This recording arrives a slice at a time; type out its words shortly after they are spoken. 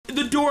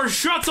door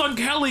shuts on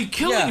Kelly,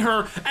 killing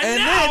her, and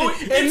now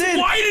then it's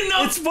wide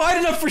enough. It's wide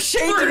enough for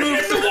Shane to move.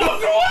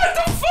 What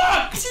the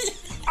fuck?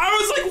 I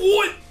was like,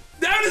 what?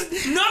 None of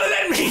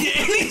that made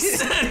any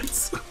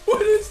sense.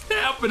 What is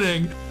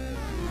happening?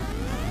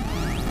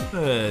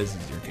 This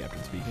is your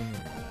captain speaking.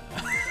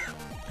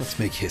 Let's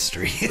make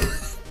history.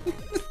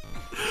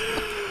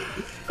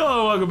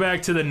 Hello, welcome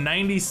back to the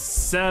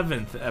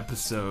 97th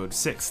episode.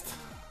 7th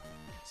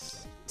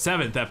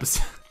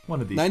episode. One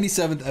of these.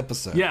 97th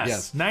episode.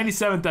 Yes.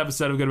 97th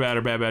episode of Good Bad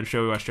or Bad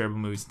Show. We watch terrible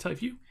movies and tell you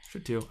if you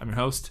should too. I'm your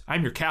host.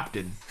 I'm your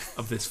captain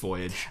of this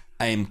voyage.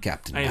 I am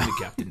captain now. I am the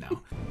captain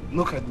now.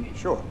 Look at me,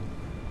 sure.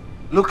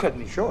 Look at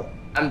me, sure.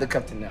 I'm the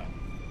captain now.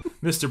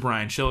 Mr.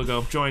 Brian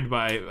Shilligo, joined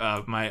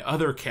by my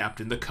other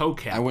captain, the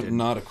co-captain. I went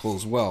nautical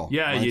as well.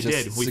 Yeah, you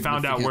did. We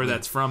found out where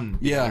that's from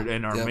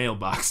in our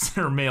mailbox,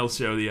 our mail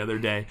show the other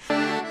day.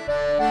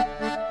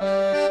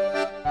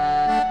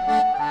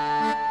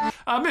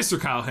 Mr.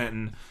 Kyle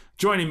Hinton,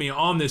 joining me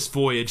on this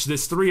voyage,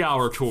 this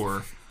 3-hour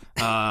tour,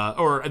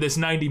 or this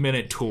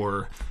 90-minute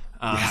tour.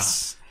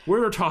 Yes.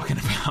 We're talking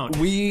about.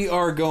 We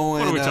are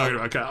going. What are we talking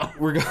about, Kyle?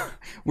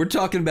 We're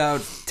talking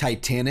about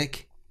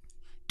Titanic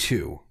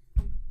II.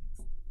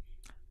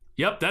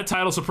 Yep, that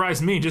title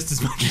surprised me just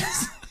as much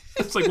as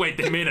it's like, wait,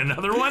 they made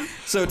another one?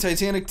 So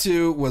Titanic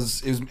II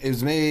was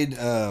made.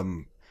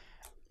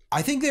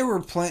 I think they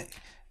were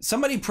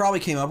somebody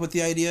probably came up with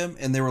the idea,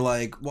 and they were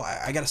like, "Well,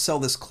 I got to sell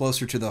this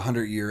closer to the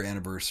 100-year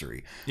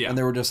anniversary." Yeah. And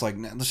they were just like,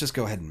 nah, "Let's just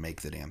go ahead and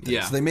make the damn thing."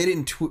 Yeah. So they made it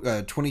in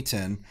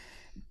 2010.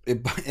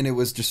 And it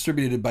was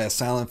distributed by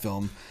Asylum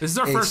Film. This is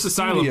our first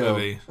Asylum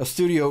movie. A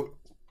studio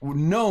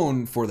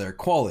known for their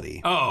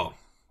quality. Oh,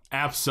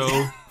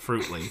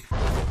 abso-fruitly.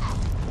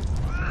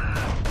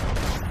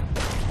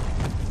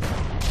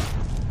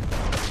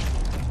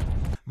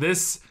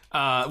 This,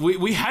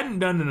 we hadn't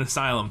done an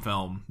Asylum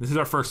film. This is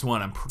our first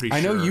one, I'm pretty sure.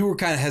 I know you were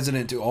kind of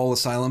hesitant to all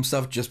Asylum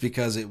stuff just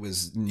because it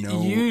was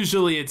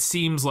Usually it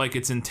seems like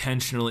it's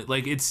intentionally,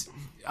 like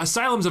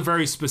Asylum's a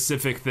very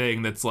specific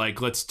thing that's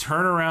like, let's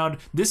turn around.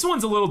 This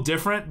one's a little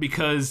different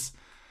because,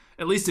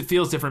 at least it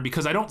feels different,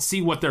 because I don't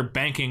see what they're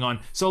banking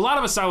on. So a lot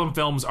of Asylum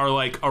films are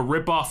like a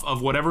ripoff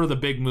of whatever the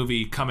big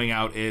movie coming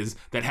out is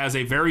that has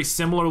a very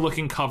similar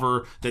looking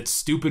cover that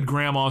stupid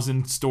grandmas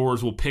in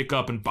stores will pick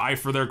up and buy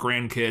for their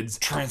grandkids.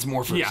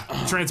 Transmorphers. Yeah,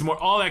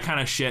 all that kind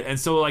of shit. And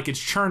so like it's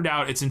churned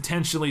out, it's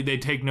intentionally, they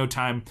take no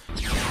time.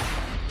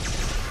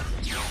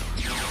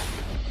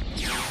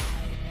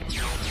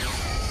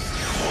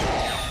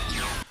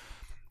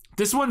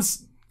 This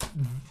one's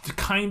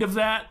kind of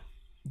that,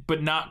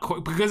 but not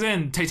quite, because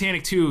in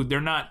Titanic 2,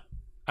 I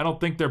don't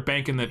think they're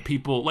banking that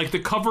people, like the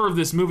cover of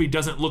this movie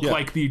doesn't look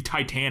like the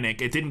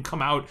Titanic. It didn't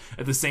come out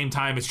at the same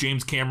time as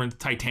James Cameron's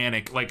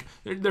Titanic. Like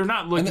they're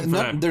not looking for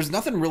that. There's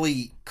nothing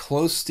really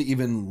close to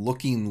even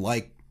looking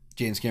like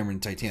James Cameron's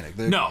Titanic.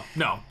 No.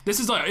 This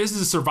is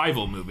a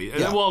survival movie.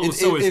 Yeah. Well,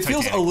 it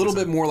feels a little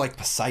bit more like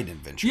Poseidon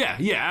Adventure. Yeah,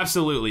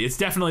 absolutely. It's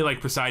definitely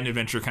like Poseidon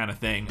Adventure kind of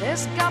thing.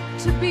 There's got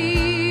to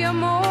be a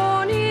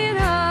morning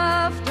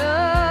after.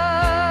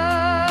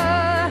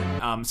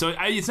 So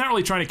it's not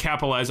really trying to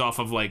capitalize off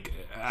of like,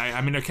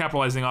 I mean, they're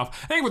capitalizing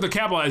off. I think what they're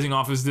capitalizing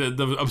off is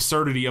the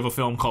absurdity of a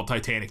film called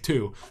Titanic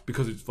 2,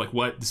 because it's like,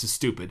 what? This is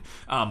stupid.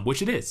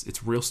 Which it is.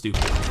 It's real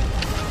stupid.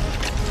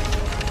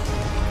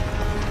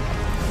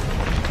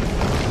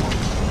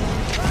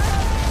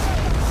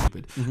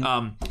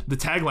 Mm-hmm. The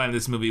tagline of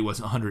this movie was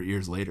 100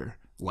 years later,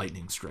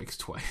 lightning strikes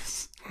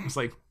twice. I was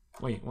like,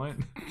 wait, what?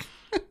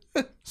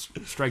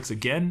 Strikes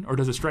again? Or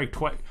does it strike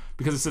twice?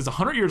 Because it says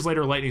 100 years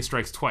later, lightning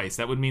strikes twice.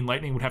 That would mean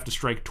lightning would have to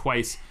strike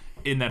twice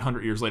in that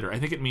 100 years later. I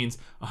think it means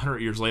 100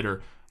 years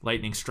later,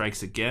 lightning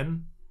strikes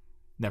again.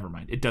 Never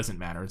mind. It doesn't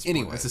matter. It's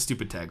a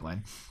stupid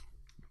tagline.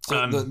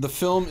 So the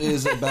film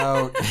is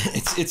about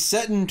it's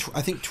set in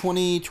I think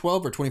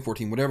 2012 or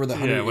 2014, whatever the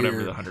 100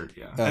 whatever the 100.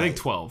 Yeah, I think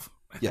 12.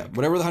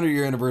 Whatever the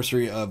 100-year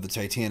anniversary of the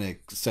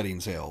Titanic setting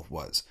sail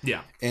was.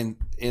 Yeah, and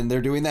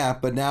they're doing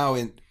that, but now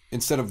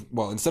instead of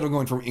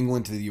going from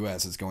England to the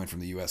U.S., it's going from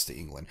the U.S. to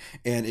England,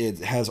 and it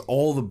has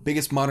all the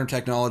biggest modern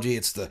technology.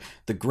 It's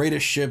the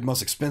greatest ship,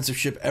 most expensive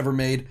ship ever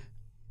made.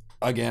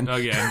 Again,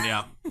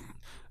 yeah,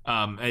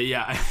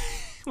 yeah.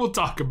 We'll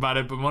talk about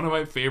it, but one of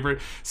my favorite,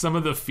 some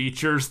of the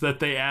features that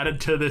they added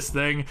to this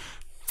thing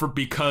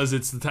because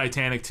it's the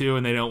Titanic 2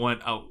 and they don't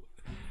want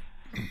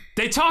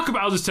they talk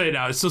about, I'll just tell you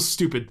now, it's so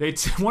stupid.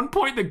 At one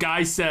point the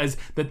guy says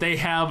that they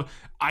have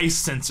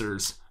ice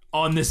sensors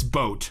on this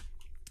boat.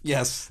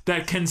 Yes.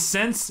 That can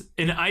sense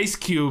an ice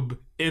cube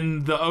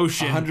in the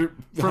ocean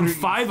from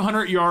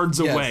 500 yards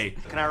away.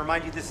 Can I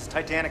remind you, this is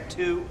Titanic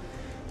II.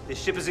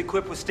 This ship is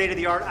equipped with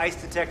state-of-the-art ice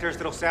detectors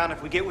that'll sound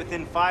if we get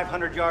within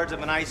 500 yards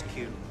of an ice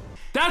cube.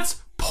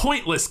 That's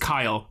pointless,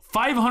 Kyle.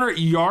 500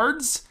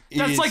 yards?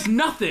 That's like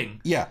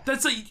nothing. Yeah.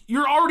 That's like,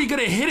 you're already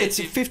going to hit it. It's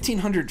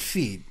 1,500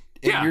 feet.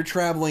 And you're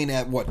traveling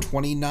at, what,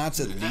 20 knots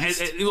at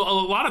least? A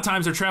lot of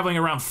times they're traveling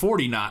around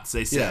 40 knots,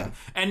 they said.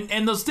 Yeah.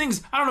 And those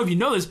things, I don't know if you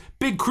know this,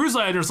 big cruise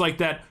liners like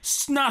that,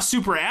 not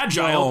super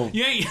agile. No.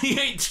 You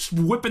ain't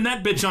whipping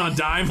that bitch on a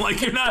dime. Like,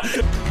 you're not...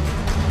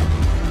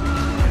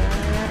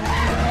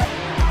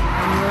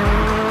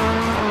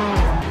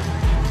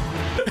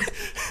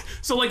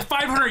 So like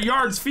 500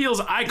 yards feels,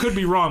 I could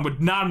be wrong,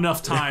 but not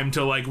enough time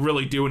to like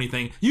really do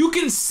anything. You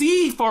can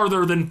see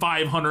farther than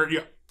 500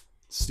 yards.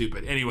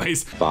 Stupid.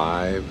 Anyways.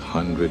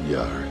 500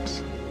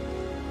 yards.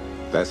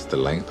 That's the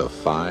length of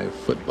 5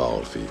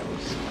 football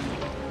fields.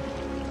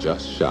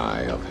 Just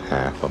shy of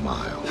half a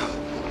mile.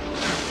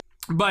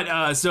 But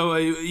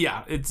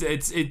yeah,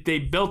 they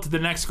built the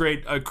next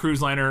great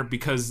cruise liner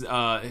because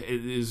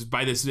it is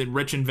by this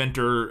rich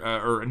inventor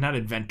or not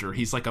inventor.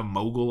 He's like a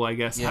mogul, I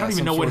guess. Yeah, I don't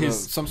even know what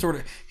his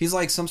he's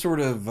like some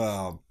sort of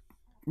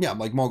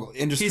like mogul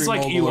industry. He's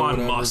like mogul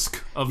Elon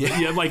Musk of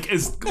like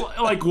is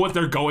like what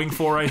they're going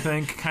for, I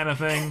think, kind of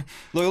thing.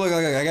 Look!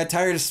 I got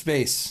tired of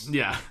space.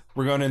 Yeah.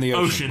 We're going in the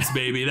ocean. Oceans,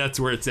 baby. That's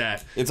where it's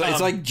at. It's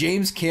like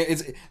James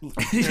Cameron.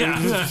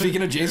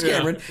 Speaking of James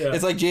Cameron,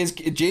 it's like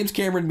James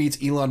Cameron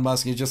meets Elon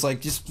Musk. He's just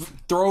like, just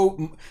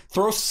throw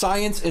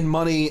science and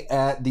money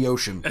at the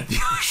ocean. At the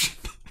ocean.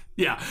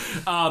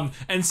 Yeah.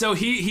 And so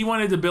he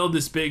wanted to build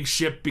this big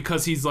ship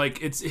because he's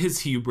like, it's his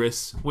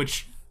hubris,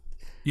 which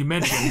you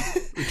mentioned,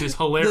 which is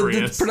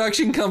hilarious. The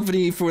production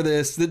company for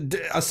this,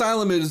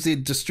 Asylum is the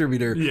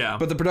distributor. Yeah.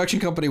 But the production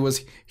company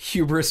was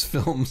Hubris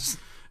Films.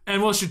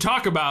 And we should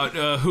talk about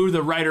who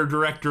the writer,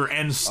 director,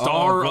 and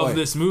star of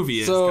this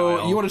movie is. So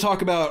Kyle. you want to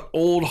talk about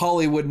old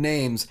Hollywood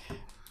names?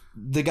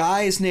 The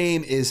guy's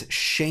name is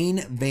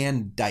Shane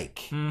Van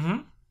Dyke. Mm-hmm.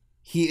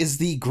 He is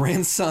the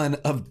grandson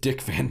of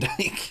Dick Van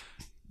Dyke.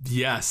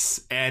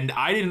 Yes, and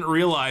I didn't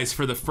realize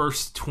for the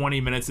first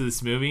 20 minutes of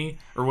this movie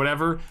or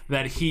whatever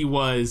that he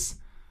was.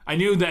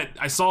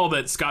 I saw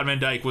that Scott Van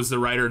Dyke was the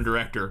writer and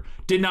director.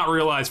 Did not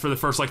realize for the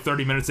first like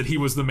 30 minutes that he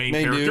was the main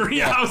character. Dude.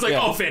 Yeah, I was like,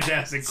 oh,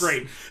 fantastic,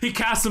 great. He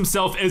cast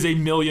himself as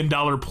 $1 million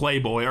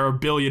playboy or $1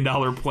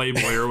 billion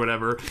playboy or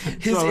whatever.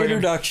 His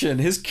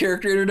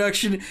character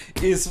introduction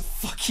is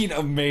fucking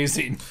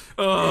amazing.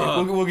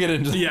 We'll get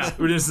into that. Yeah,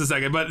 we're just a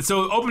second. But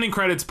so opening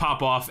credits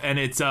pop off, and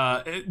it's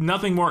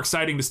nothing more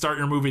exciting to start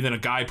your movie than a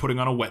guy putting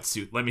on a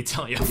wetsuit. Let me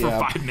tell you, for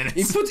 5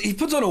 minutes. He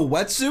puts on a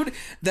wetsuit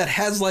that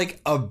has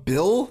like a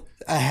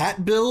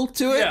hat bill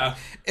to it. Yeah.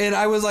 And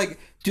I was like,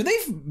 do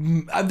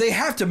they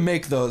have to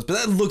make those? But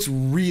that looks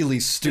really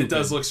stupid. It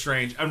does look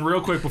strange. And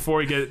real quick before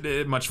we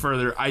get much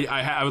further,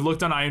 I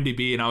looked on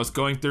IMDb and I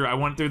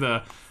went through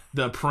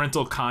the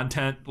parental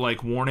content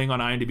like warning on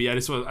IMDb.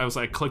 I was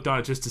like clicked on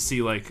it just to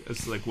see like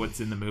what's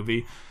in the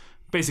movie.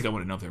 Basically, I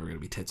want to know if there were going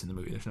to be tits in the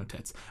movie. There's no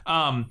tits.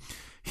 But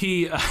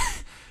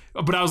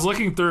I was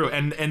looking through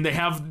and they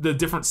have the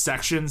different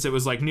sections. It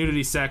was like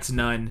nudity, sex,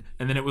 none,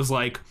 and then it was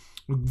like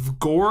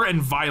gore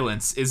and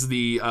violence is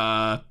the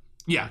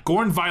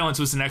gore and violence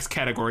was the next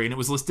category, and it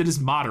was listed as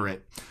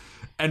moderate.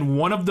 And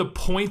one of the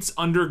points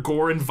under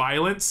gore and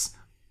violence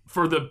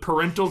for the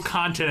parental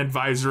content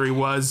advisory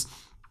was,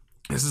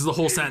 this is the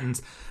whole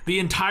sentence, the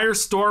entire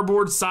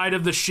starboard side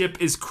of the ship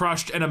is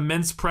crushed and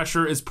immense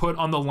pressure is put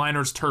on the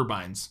liner's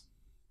turbines.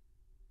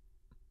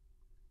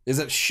 Is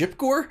that ship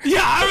gore?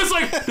 Yeah, I was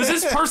like, does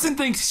this person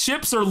think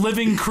ships are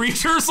living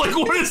creatures? Like,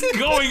 what is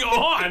going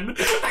on?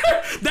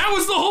 That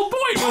was the whole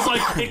point, was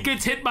like, it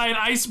gets hit by an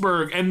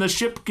iceberg and the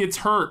ship gets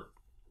hurt.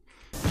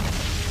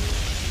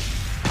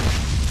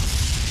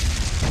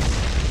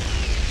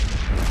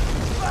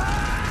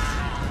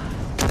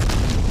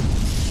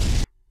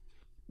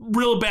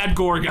 Real bad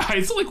gore,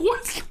 guys. Like,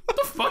 what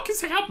the fuck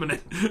is happening?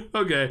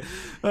 Okay.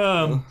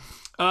 And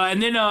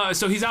then,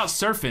 so he's out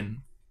surfing.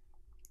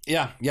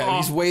 Yeah.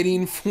 He's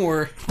waiting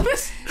for.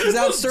 He's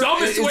out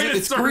surfing.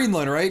 It's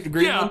Greenland, right?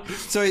 Greenland. Yeah.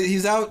 So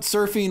he's out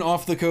surfing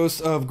off the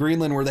coast of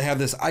Greenland, where they have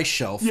this ice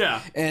shelf.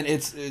 Yeah. And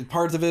it's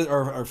parts of it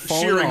are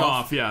falling shearing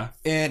off. off. Yeah.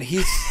 And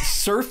he's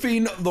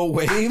surfing the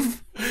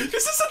wave. This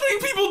is the thing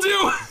people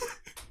do.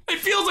 It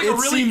feels like a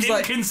really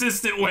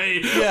inconsistent way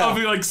of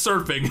like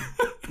surfing.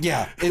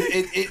 Yeah.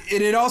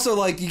 It also,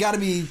 like, you got to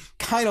be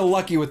kind of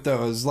lucky with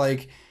those.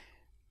 Like,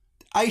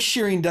 ice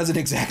shearing doesn't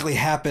exactly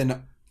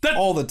happen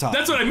all the time.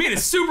 That's what I mean.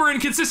 It's super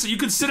inconsistent. You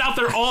could sit out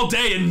there all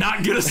day and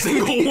not get a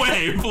single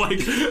wave.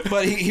 Like,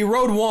 but he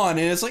rode one,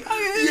 and it's like,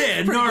 oh,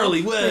 yeah,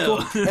 gnarly. Cool,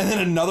 well, cool. And then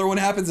another one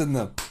happens, and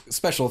the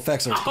special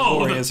effects are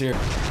glorious here.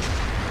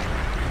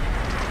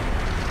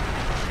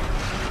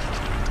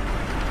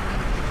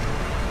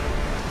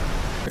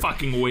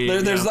 Fucking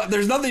wave.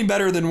 There's nothing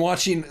better than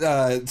watching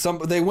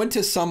they went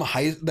to some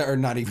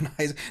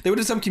they went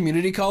to some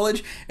community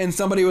college, and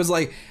somebody was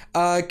like,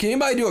 can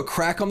anybody do a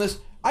crack on this?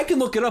 I can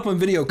look it up on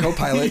Video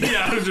Copilot.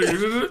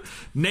 Yeah,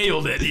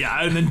 nailed it.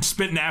 Yeah, and then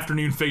spent an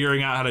afternoon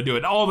figuring out how to do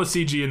it. All the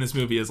CG in this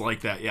movie is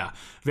like that. Yeah,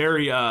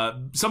 very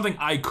something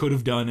I could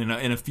have done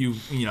in a few.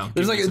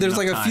 There's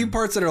a few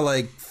parts that are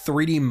like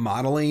 3D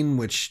modeling,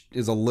 which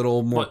is a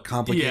little more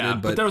complicated. Yeah,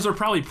 but those are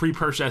probably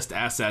pre-purchased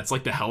assets,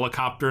 like the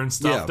helicopter and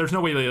stuff. Yeah. There's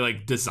no way they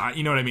like design.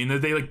 You know what I mean?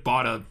 They like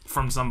bought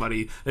from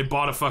somebody. They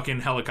bought a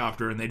fucking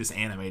helicopter and they just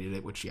animated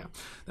it, which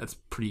that's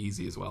pretty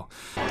easy as well.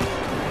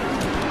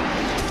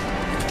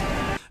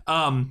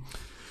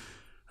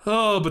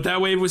 But that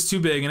wave was too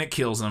big and it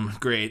kills him.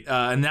 Great.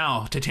 And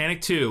now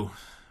Titanic II,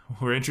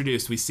 we're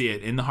introduced. We see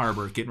it in the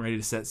harbor, getting ready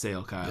to set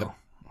sail. Kyle,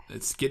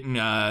 It's getting.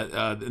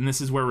 And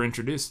this is where we're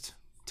introduced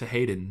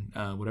Hayden,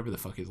 whatever the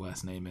fuck his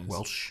last name is.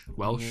 Welsh.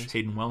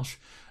 Hayden Welsh.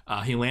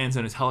 He lands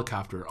on his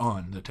helicopter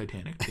on the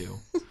Titanic II.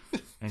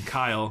 And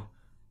Kyle,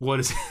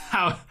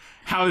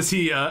 how is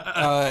he? Hayden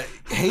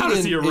how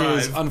does he arrive?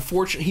 Is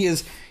unfortunate.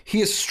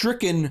 He is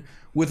stricken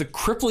with a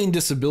crippling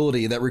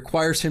disability that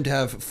requires him to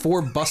have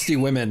 4 busty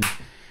women,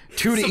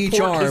 2 to each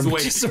arm,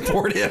 to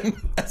support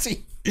him as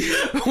he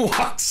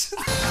walks.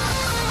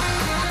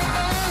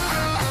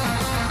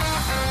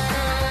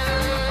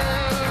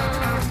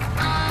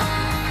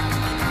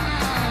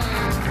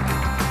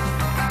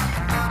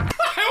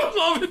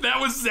 That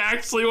was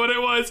actually what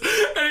it was.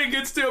 And it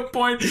gets to a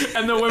point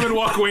and the women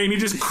walk away and he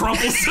just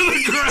crumples to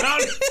the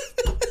ground.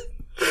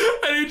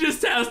 And he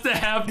just has to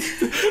have...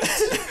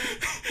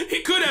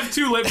 He could have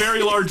 2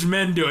 very large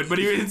men do it, but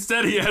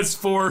instead he has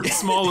 4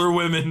 smaller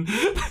women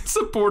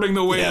supporting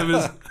the weight of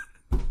his...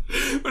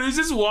 But he's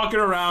just walking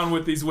around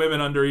with these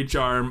women under each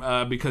arm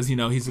because,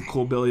 he's a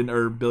cool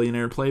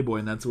billionaire playboy,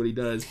 and that's what he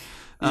does.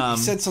 He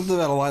said something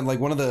about a line, like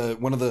one of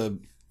the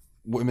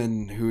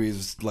women who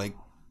is like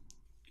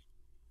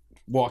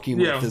walking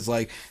with is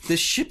like, this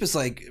ship is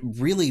like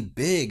really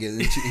big.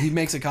 And he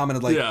makes a comment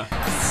of like,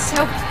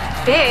 so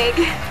big.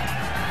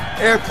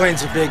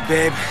 Airplanes are big,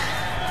 babe.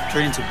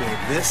 Trains are big.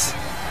 This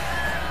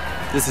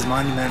is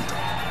monumental.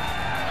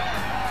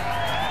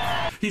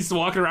 He's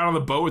walking around on the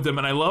boat with them,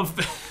 and I love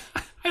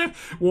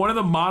one of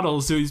the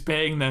models who he's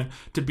paying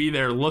to be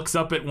there looks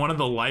up at one of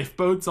the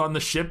lifeboats on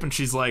the ship, and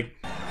she's like,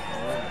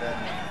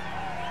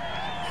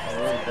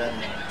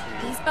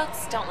 these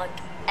boats don't look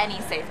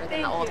any safer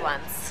than the old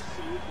ones.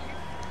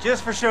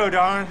 Just for show,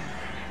 darling.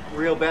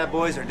 Real bad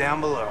boys are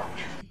down below.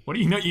 what do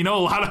you know? You know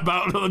a lot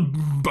about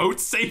boat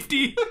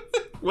safety?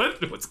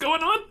 What's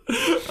going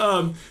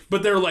on?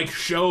 But they're like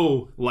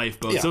show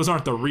lifeboats. Yeah. Those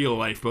aren't the real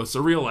lifeboats.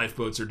 The real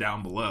lifeboats are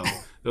down below.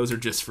 Those are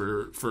just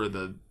for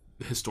the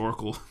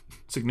historical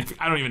significance.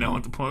 I don't even know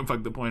what the point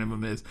of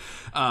them is.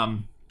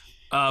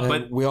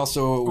 But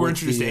we're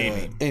introduced to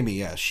Amy. Amy,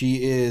 yeah,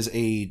 she is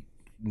a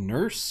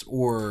nurse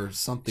or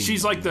something.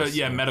 She's like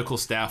the medical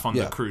staff on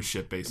the cruise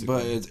ship, basically.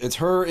 But it's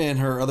her and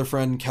her other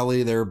friend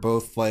Kelly. They're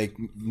both like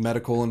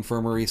medical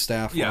infirmary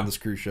staff on this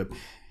cruise ship,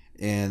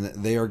 and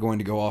they are going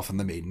to go off on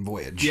the maiden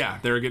voyage. Yeah,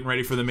 they're getting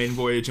ready for the maiden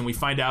voyage, and we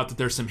find out that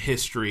there's some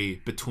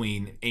history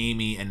between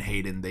Amy and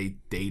Hayden. They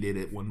dated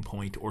at one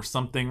point or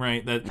something,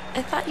 right?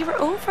 I thought you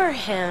were over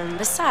him.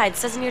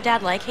 Besides, doesn't your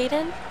dad like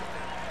Hayden?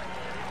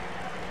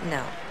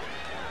 No.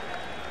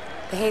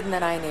 The Hayden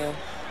that I knew,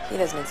 he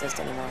doesn't exist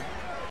anymore.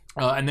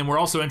 And then we're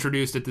also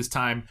introduced at this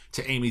time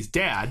to Amy's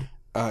dad.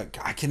 I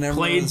can never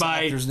remember this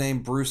actor's name,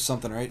 Bruce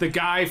something, right? The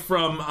guy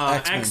from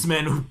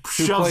X-Men who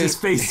shoves his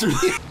face through.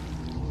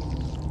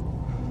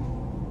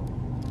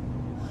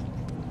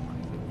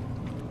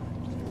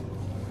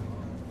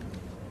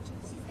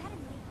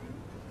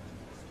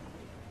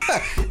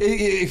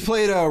 He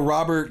played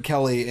Robert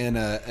Kelly in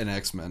an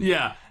X-Men.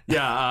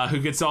 Yeah, who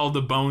gets all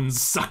the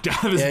bones sucked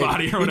out of his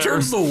body or whatever. He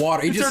turns the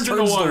water. He just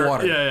turns the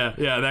water.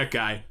 Yeah, that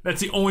guy. That's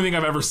the only thing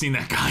I've ever seen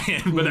that guy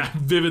in, but I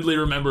vividly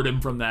remembered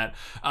him from that.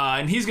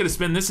 And he's going to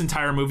spend this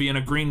entire movie in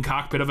a green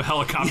cockpit of a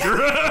helicopter.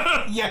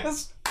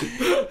 Yes.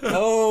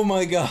 Oh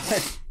my god.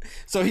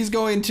 So he's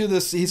going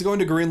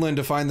to Greenland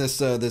to find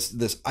this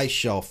ice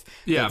shelf.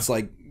 Yeah. It's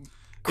like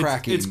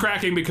cracking. It's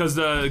cracking because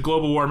the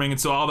global warming, and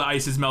so all the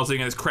ice is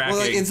melting and it's cracking.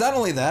 Well, it's not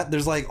only that.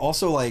 There's like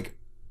also like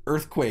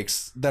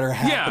earthquakes that are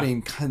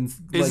happening.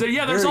 Is there?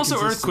 Yeah, there's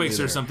also earthquakes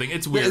or something.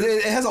 It's weird.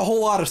 It has a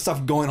whole lot of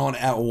stuff going on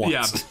at once.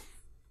 Yeah.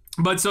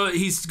 But so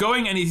he's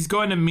going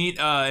to meet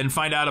and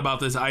find out about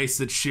this ice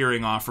that's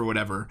shearing off or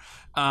whatever.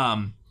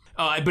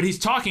 But he's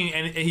talking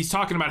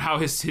about how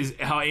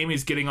how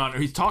Amy's getting on, or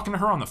he's talking to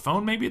her on the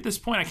phone maybe at this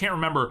point. I can't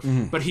remember.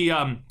 Mm-hmm. But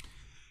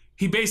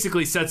he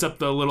basically sets up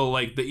the little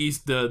like the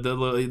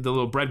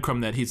little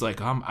breadcrumb that he's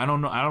like, I don't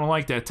know, I don't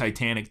like that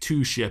Titanic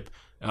II ship.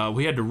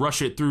 We had to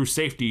rush it through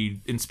safety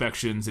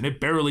inspections, and it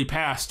barely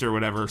passed or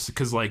whatever,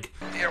 because like...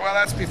 Yeah, well,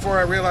 that's before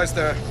I realized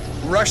the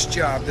rush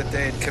job that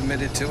they had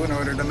committed to in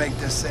order to make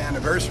this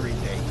anniversary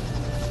date.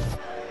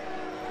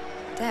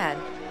 Dad,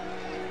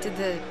 did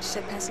the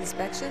ship pass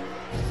inspection?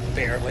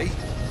 Barely.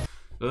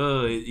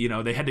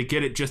 They had to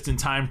get it just in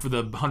time for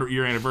the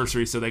 100-year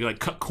anniversary, so they like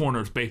cut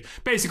corners,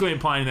 basically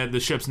implying that the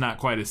ship's not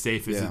quite as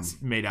safe as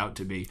it's made out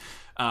to be.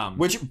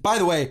 Which, by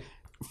the way,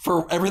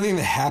 for everything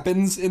that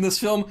happens in this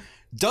film...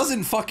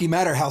 doesn't fucking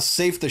matter how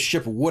safe the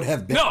ship would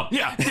have been. No,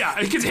 yeah.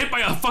 It gets hit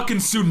by a fucking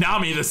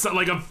tsunami,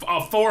 like a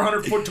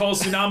 400-foot tall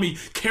tsunami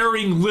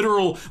carrying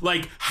literal,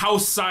 like,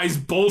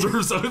 house-sized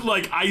boulders of,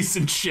 like, ice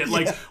and shit.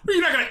 Like,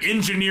 you're not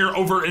gonna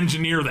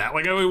over-engineer that.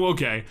 Like,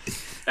 okay.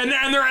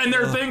 And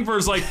their thing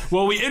was like,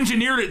 well, we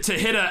engineered it to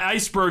hit an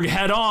iceberg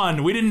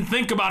head-on. We didn't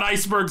think about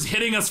icebergs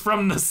hitting us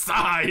from the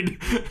side.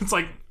 It's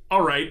like,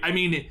 all right. I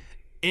mean,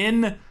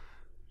 in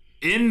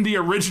the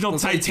original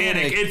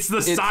Titanic, it's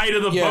the side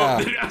of the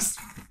boat.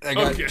 I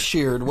got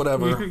sheared,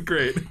 whatever.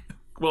 Great.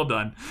 Well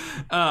done.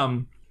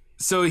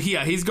 So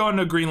he's going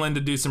to Greenland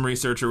to do some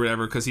research or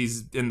whatever because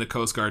he's in the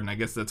Coast Guard, and I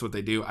guess that's what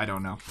they do. I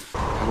don't know.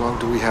 How long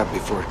do we have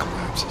before it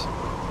collapses?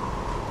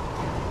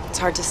 It's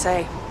hard to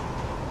say.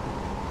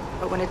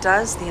 But when it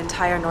does, the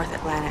entire North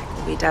Atlantic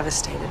will be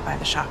devastated by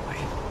the shockwave.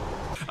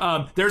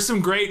 There's some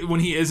great,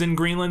 when he is in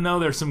Greenland though,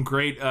 there's some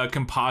great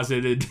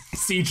composited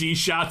CG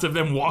shots of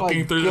them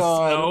walking through the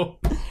snow.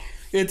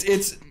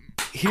 It's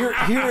here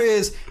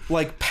is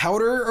like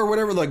powder or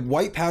whatever, like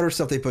white powder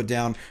stuff they put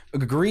down, a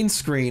green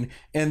screen,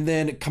 and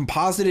then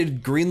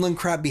composited Greenland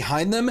crap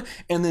behind them,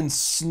 and then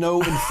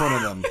snow in front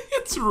of them.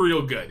 It's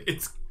real good.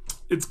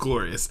 It's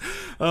glorious.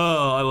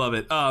 Oh, I love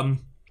it.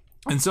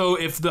 And so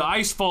if the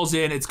ice falls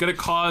in, it's going to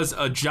cause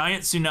a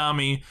giant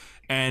tsunami,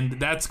 and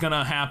that's going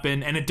to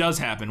happen, and it does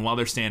happen while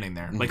they're standing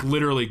there. Like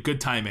literally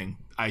good timing,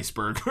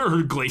 iceberg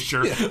or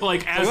glacier. Yeah.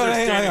 Like as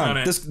they're standing on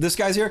it. This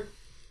guy's here?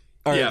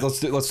 All right, let's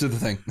do the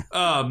thing.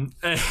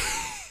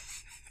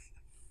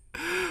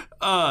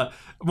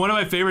 One of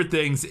my favorite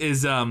things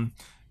is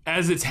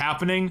as it's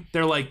happening,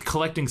 they're like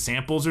collecting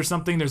samples or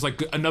something. There's like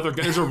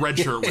there's a red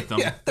shirt with them.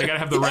 They gotta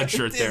have the red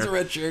shirt there. There's a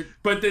red shirt.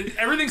 But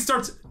everything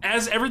starts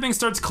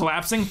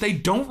collapsing. They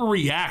don't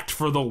react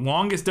for the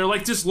longest. They're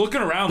like just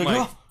looking around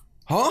like,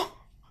 huh?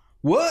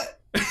 What?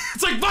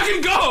 It's like,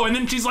 fucking go! And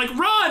then she's like,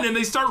 run! And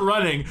they start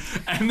running.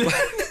 And then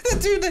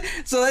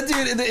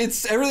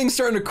it's everything's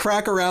starting to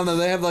crack around them.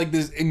 They have like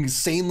this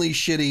insanely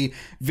shitty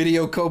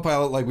video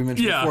co-pilot, like we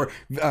mentioned before,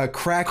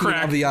 cracking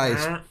of the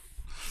ice.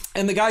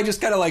 And the guy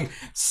just kind of like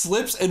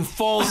slips and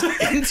falls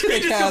into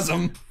the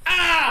chasm. Goes,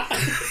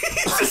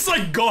 He's just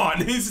like gone.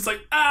 He's just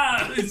like,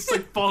 He just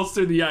like falls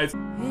through the ice.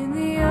 In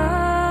the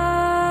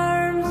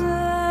arms of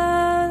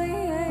the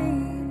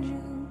angel.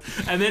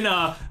 And then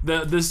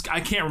this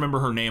I can't remember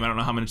her name. I don't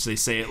know how much they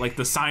say it. Like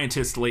the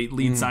scientist,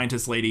 lead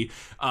scientist lady.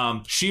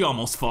 She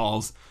almost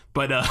falls,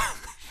 but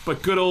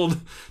good old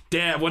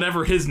dad,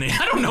 whatever his name.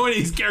 I don't know any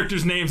of these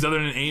characters' names other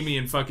than Amy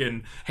and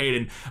fucking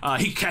Hayden.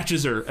 He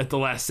catches her at the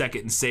last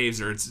second and saves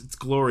her. It's a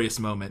glorious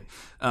moment.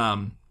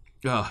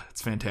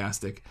 It's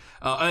fantastic.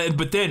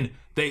 But then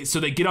they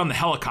get on the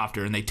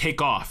helicopter and they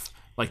take off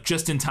like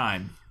just in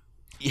time.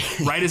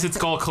 Right as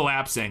it's all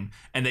collapsing,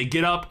 and they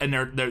get up and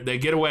they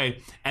get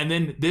away, and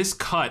then this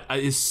cut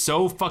is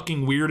so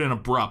fucking weird and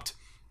abrupt.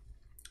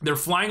 They're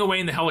flying away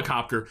in the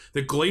helicopter.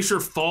 The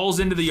glacier falls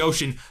into the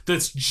ocean.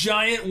 This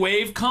giant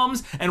wave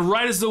comes, and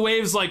right as the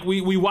wave's like,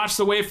 we watch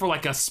the wave for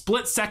like a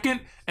split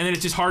second, and then it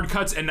just hard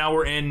cuts, and now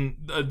we're in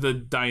the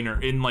diner,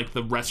 in like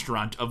the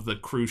restaurant of the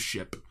cruise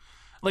ship.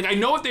 Like, I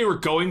know what they were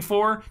going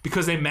for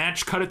because they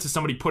match cut it to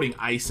somebody putting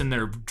ice in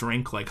their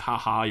drink, like,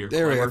 haha, you're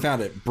clever. There, I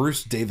found it.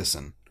 Bruce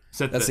Davison.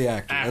 That's the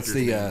actor. That's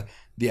the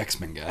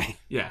X-Men guy.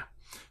 Yeah.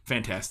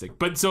 Fantastic.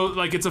 But so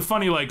like it's a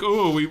funny like,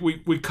 oh,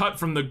 we cut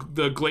from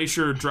the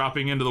glacier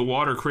dropping into the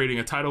water creating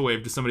a tidal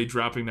wave to somebody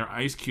dropping their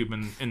ice cube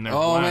in their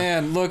glass.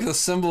 Man, look at the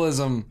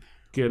symbolism.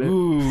 Get it?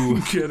 Ooh.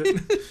 Get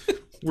it?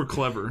 We're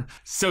clever.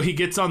 So he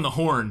gets on the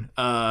horn.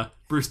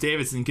 Bruce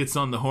Davison gets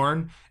on the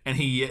horn and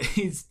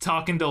he's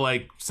talking to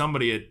like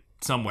somebody at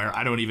somewhere,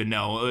 I don't even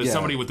know,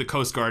 somebody with the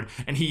Coast Guard,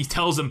 and he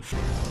tells them,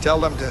 tell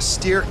them to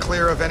steer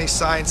clear of any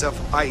signs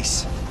of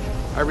ice.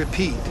 I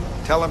repeat,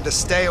 tell them to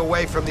stay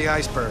away from the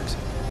icebergs.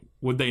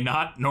 Would they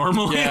not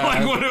normally? Yeah.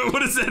 Like,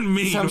 what does that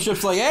mean? Some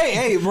ship's like,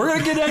 hey, we're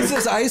gonna get next to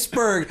this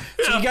iceberg,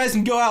 so you guys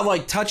can go out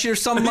like touch it or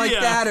something like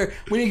that, or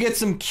we need to get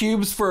some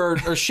cubes or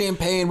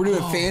champagne. We're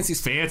doing fancy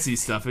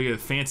stuff. We got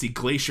fancy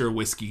glacier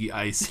whiskey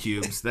ice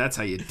cubes. That's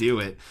how you do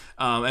it.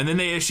 And then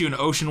they issue an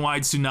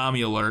ocean-wide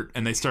tsunami alert,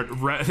 and they start.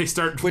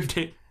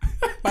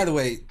 By the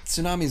way,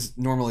 tsunamis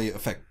normally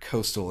affect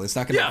coastal. It's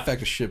not going to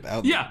affect a ship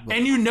out. Yeah,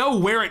 and you know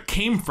where it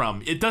came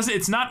from. It doesn't.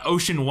 It's not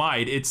ocean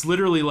wide. It's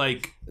literally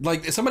like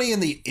somebody in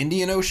the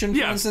Indian Ocean,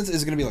 for instance,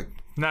 is going to be like,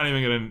 not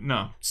even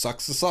gonna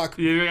sucks to suck.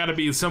 You got to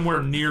be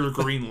somewhere near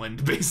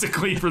Greenland,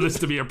 basically, for this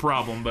to be a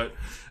problem. But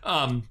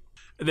so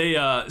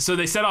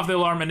they set off the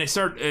alarm and they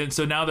start. And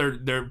so now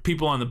they're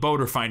people on the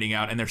boat are finding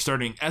out and they're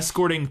starting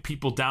escorting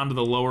people down to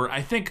the lower.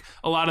 I think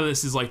a lot of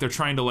this is like they're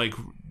trying to like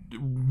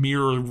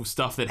mirror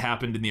stuff that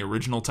happened in the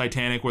original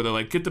Titanic, where they're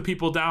like, get the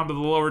people down to the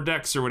lower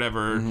decks or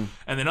whatever, and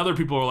then other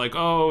people are like,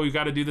 oh, you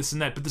got to do this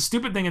and that. But the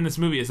stupid thing in this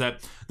movie is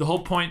that the whole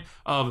point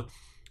of,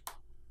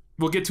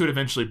 we'll get to it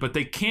eventually, but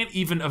they can't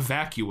even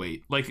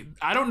evacuate. Like,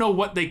 I don't know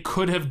what they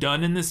could have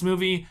done in this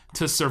movie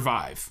to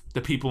survive the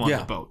people on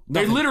the boat.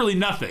 They're literally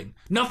nothing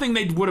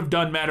they would have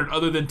done mattered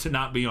other than to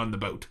not be on the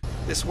boat.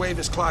 This wave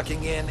is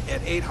clocking in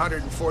at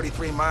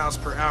 843 miles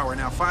per hour.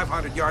 Now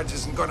 500 yards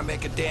isn't going to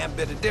make a damn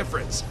bit of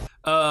difference.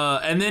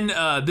 And then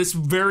this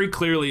very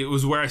clearly, it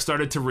was where I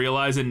started to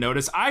realize and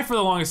notice. For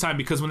the longest time,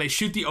 because when they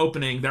shoot the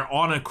opening, they're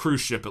on a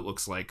cruise ship. It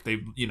looks like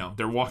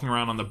they're walking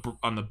around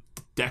on the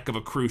deck of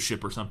a cruise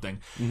ship or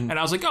something. And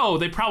I was like, oh,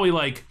 they probably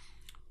like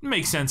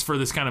make sense for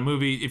this kind of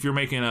movie. If you're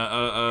making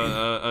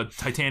a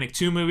Titanic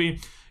II movie,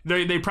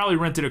 they probably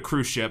rented a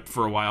cruise ship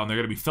for a while, and they're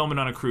going to be filming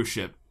on a cruise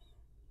ship.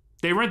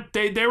 They were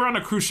on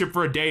a cruise ship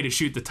for a day to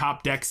shoot the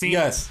top deck scene.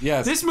 Yes.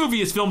 This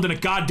movie is filmed in a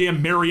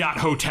goddamn Marriott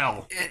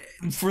hotel.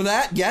 For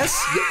that, yes,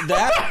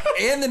 that,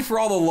 and then for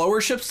all the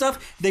lower ship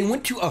stuff, they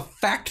went to a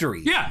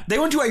factory. Yeah, they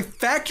went to a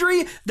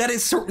factory that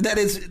is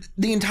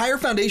the entire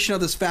foundation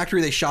of this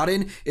factory they shot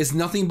in is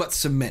nothing but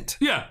cement.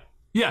 Yeah.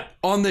 Yeah.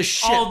 On the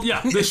ship.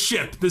 The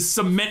ship. The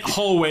cement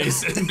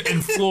hallways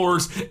and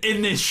floors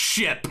in this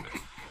ship.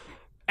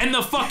 And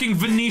the fucking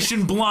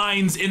Venetian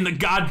blinds in the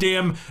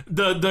goddamn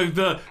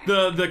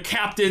the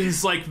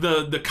captain's like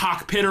the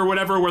cockpit or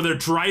whatever where they're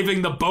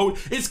driving the boat.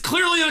 It's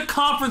clearly a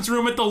conference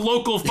room at the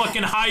local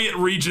fucking Hyatt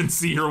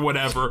Regency or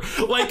whatever.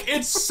 Like,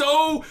 it's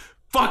so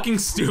fucking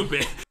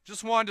stupid.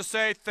 Just wanted to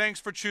say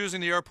thanks for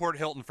choosing the Airport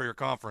Hilton for your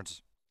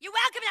conference. You're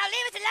welcome, now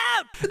leave us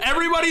alone!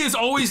 Everybody is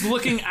always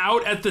looking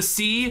out at the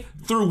sea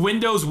through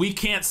windows we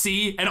can't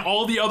see, and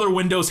all the other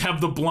windows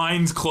have the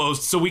blinds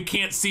closed, so we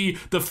can't see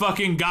the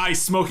fucking guy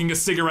smoking a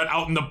cigarette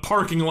out in the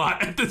parking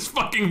lot at this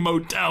fucking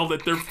motel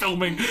that they're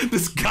filming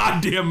this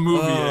goddamn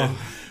movie in.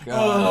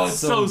 God, It's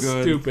so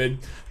good. stupid.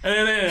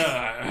 And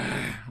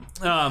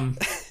then,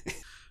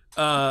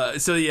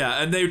 so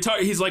yeah, and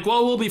he's like,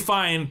 well, we'll be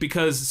fine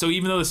because, so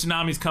even though the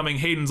tsunami's coming,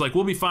 Hayden's like,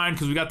 we'll be fine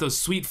because we got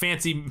those sweet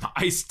fancy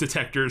ice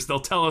detectors. They'll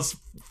tell us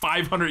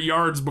 500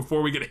 yards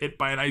before we get hit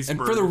by an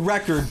iceberg. And for the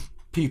record,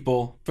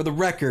 people,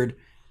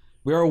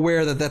 we are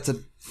aware that that's a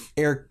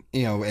captain.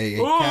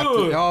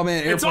 Oh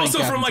man, it's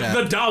also from like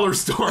the dollar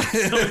store.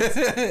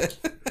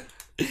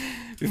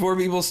 Before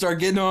people start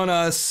getting on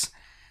us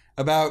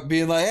about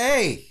being like,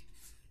 hey,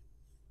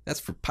 that's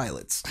for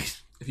pilots.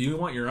 If you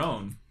want your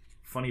own,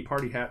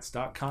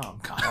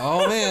 funnypartyhats.com.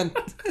 Oh man.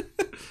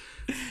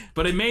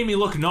 But it made me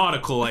look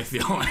nautical, I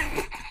feel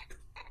like.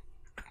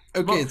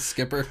 Okay,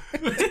 Skipper.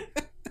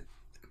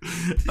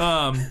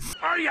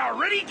 Are y'all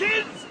ready,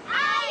 kids?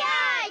 Aye,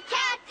 aye,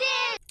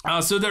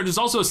 Captain! So there's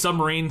also a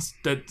submarine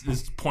that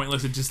is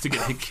pointless just to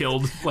get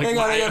killed. Like, Hang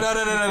on, no.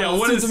 Yeah,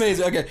 this scene's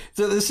amazing. Okay,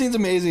 so this scene's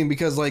amazing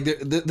because like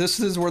this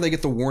is where they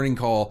get the warning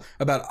call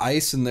about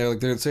ice, and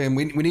they're saying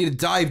we need to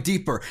dive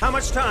deeper. How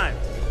much time?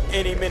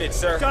 Any minute,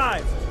 sir.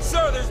 Dive,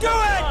 sir. There's no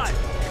time.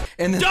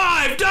 And then,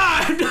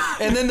 dive!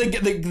 And then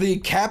the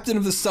captain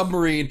of the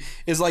submarine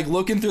is like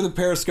looking through the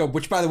periscope,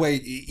 which by the way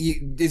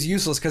is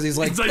useless because he's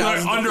like, it's like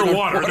they're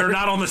underwater. They're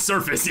not on the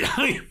surface.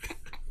 Yeah.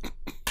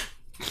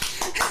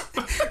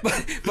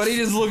 but he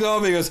just looked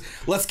over and he goes,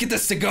 "Let's get the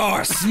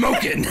cigar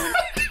smoking."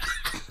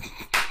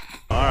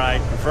 All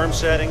right, confirm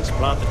settings.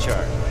 Plot the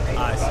chart.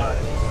 Aye,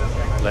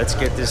 sir. Let's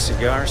get this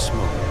cigar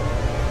smoking.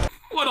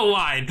 What a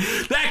line.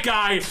 That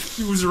guy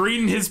was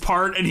reading his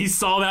part and he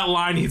saw that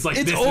line. He's like,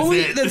 this is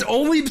it. That's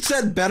only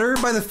said better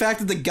by the fact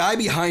that the guy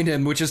behind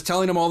him, which is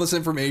telling him all this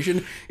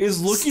information,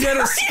 is looking at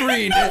a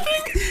screen.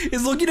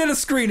 Is looking at a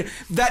screen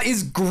that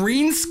is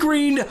green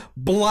screened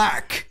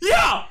black.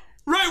 Yeah.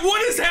 Right,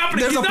 what is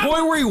happening? There's a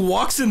point where he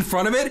walks in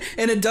front of it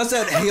and it does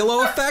that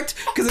halo effect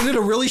because they did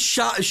a really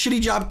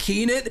shitty job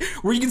keying it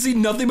where you can see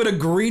nothing but a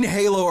green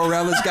halo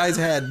around this guy's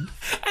head.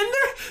 And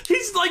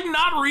he's like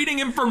not reading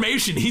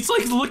information. He's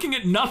like looking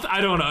at nothing.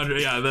 I don't know.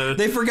 Yeah,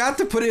 they forgot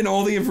to put in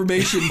all the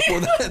information for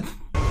that.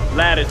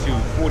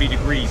 Latitude 40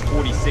 degrees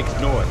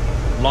 46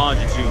 north.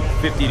 Longitude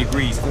 50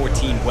 degrees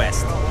 14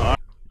 west.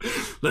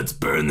 Let's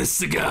burn this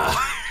cigar.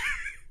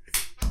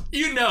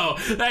 You know,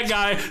 that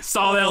guy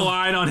saw that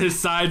line on his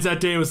sides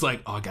that day and was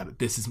like, oh, I got it.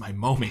 This is my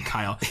moment,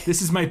 Kyle.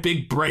 This is my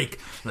big break.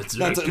 Let's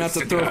not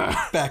to throw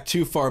back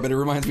too far, but it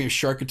reminds me of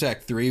Shark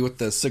Attack 3 with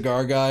the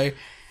cigar guy.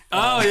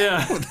 Oh,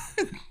 yeah.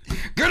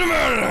 Get him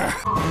out of there!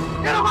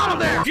 Get him out of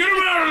there! Get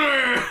him out of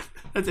there!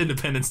 That's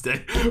Independence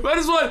Day.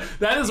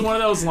 That is one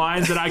of those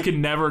lines that I can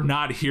never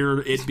not hear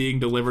it being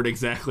delivered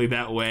exactly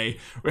that way.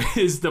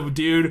 Is the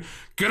dude,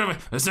 get him,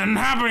 this isn't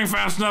happening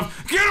fast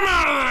enough, get him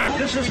out of there!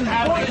 This isn't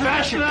happening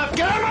fast enough,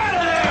 get him out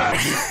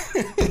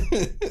of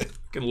there!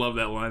 Can love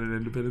that line in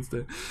Independence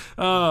Day.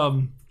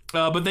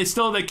 But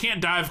they can't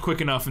dive quick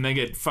enough and they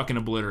get fucking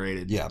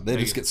obliterated. Yeah, they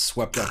just get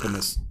swept up in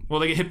this. Well,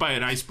 they get hit by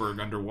an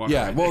iceberg underwater.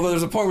 Yeah, well,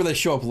 there's a point where they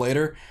show up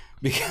later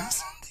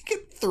because they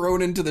get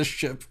thrown into the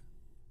ship.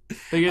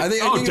 I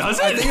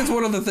think it's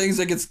one of the things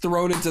that gets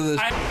thrown into the.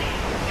 I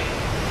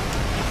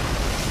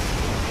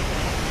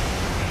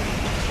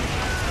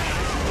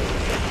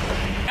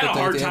had a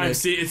hard time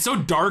seeing. It's so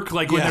dark,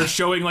 like when they're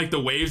showing like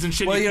the waves and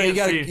shit. Well, you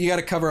got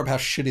to cover up how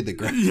shitty the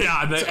ground.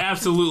 Yeah,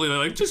 absolutely. They're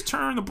like, just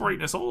turn the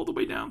brightness all the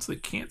way down so they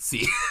can't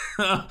see.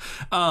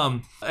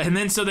 And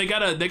then so they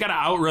gotta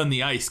outrun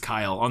the ice,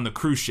 Kyle, on the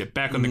cruise ship.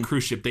 Back on the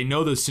cruise ship, they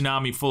know the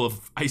tsunami full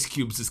of ice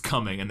cubes is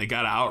coming, and they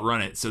gotta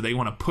outrun it. So they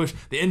want to push.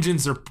 The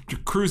engines are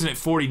cruising at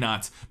 40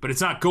 knots, but it's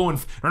not going.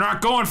 They're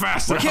not going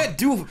fast enough. We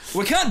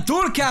can't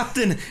do it,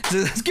 Captain.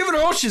 Let's give it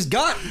all she's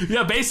got.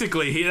 Yeah,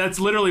 basically, that's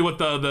literally what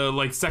the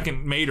like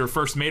second mate or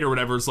first mate or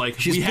whatever is like.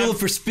 She's built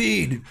for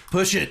speed.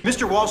 Push it.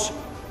 Mr. Walsh,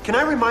 can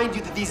I remind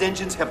you that these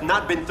engines have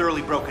not been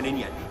thoroughly broken in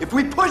yet? If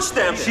we push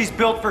them... She's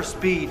built for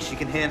speed. She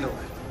can handle it.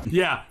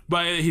 Yeah,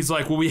 but he's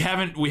like, well, we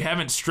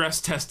haven't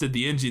stress tested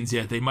the engines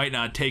yet. They might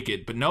not take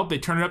it. But nope, they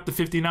turn it up to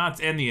 50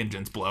 knots and the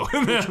engines blow.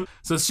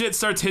 So shit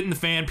starts hitting the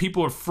fan.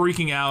 People are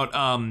freaking out.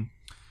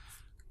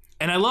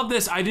 And I love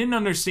this. I didn't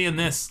understand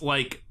this.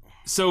 Like,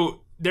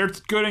 so they're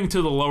going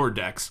to the lower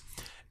decks,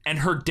 and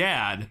her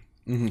dad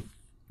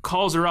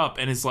calls her up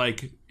and is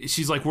like,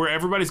 she's like, where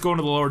everybody's going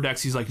to the lower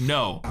decks. He's like,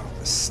 no.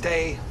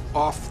 Stay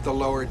off the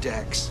lower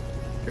decks.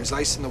 There's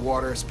ice in the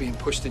water. It's being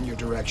pushed in your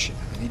direction.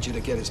 I need you to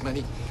get as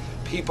many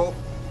people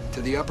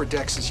to the upper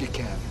decks as you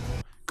can.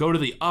 Go to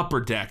the upper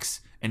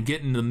decks and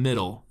get in the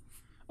middle,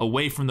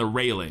 away from the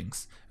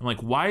railings. I'm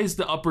like, why is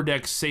the upper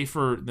deck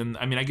safer than...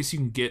 I mean, I guess you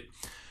can get...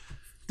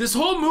 This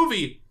whole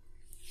movie,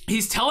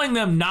 he's telling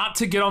them not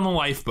to get on the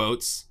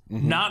lifeboats,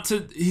 not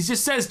to... He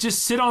just says,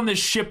 just sit on this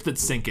ship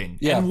that's sinking.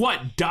 Yeah. And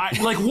what? Die?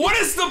 Like, what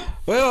is the...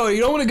 Well,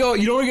 you don't want to go.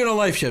 You don't want to get on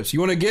life ships.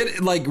 You want to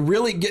get like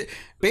really get.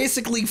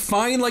 Basically,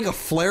 find like a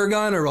flare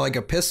gun or like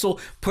a pistol,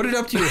 put it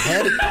up to your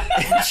head, and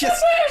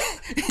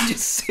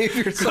just save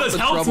yourself. Because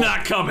help's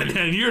not coming,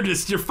 and you're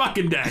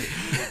fucking dead.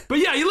 But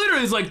yeah, he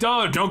literally is like,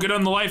 don't get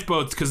on the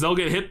lifeboats because they'll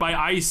get hit by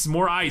ice,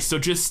 more ice. So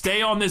just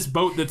stay on this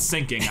boat that's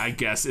sinking, I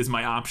guess, is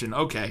my option.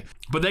 Okay.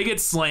 But they get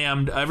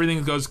slammed.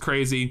 Everything goes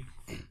crazy.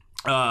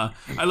 I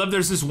love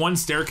there's this one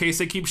staircase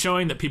they keep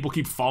showing that people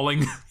keep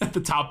falling at the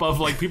top of.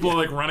 Like, people are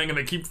like running and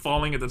they keep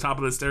falling at the top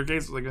of the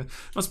staircase. Like, it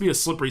must be a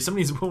slippery.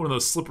 Somebody needs to put one of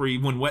those slippery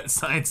when wet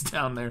signs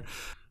down there.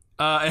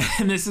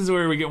 And this is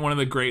where we get one of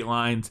the great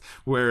lines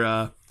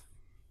where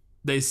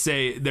they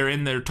say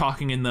they're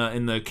talking in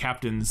the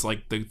captain's,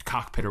 like, the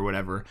cockpit or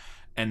whatever,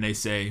 and they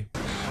say,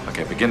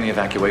 "Okay, begin the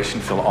evacuation.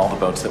 Fill all the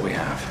boats that we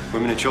have.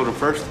 Women and children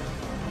first."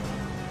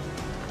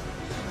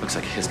 Looks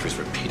like history's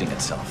repeating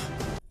itself.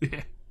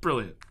 Yeah,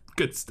 brilliant.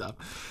 Good stuff.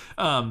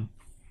 And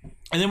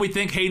then we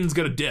think Hayden's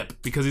gonna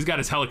dip because he's got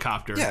his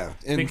helicopter. Yeah,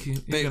 and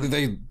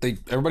they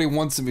everybody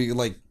wants to be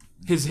like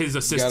his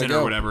assistant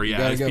or whatever.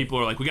 Yeah, his people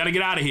are like, we gotta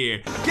get out of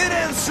here. Get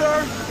in,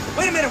 sir.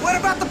 Wait a minute. What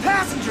about the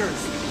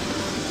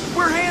passengers?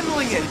 We're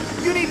handling it.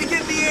 You need to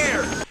get in the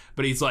air.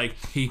 But he's like,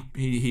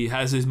 he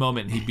has his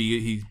moment.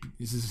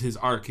 This is his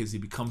arc. He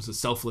becomes a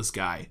selfless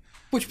guy.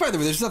 Which, by the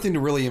way, there's nothing to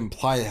really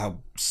imply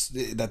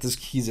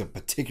he's a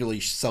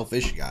particularly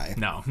selfish guy.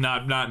 No,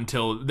 not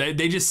until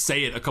they just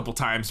say it a couple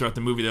times throughout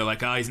the movie. They're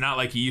like, oh, he's not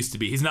like he used to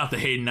be. He's not the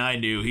Hayden I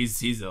knew.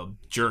 He's a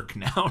jerk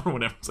now or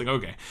whatever. It's like,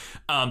 okay.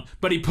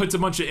 But he puts a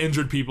bunch of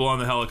injured people on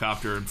the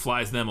helicopter and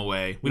flies them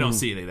away. We don't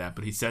see any of that,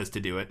 but he says to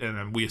do it,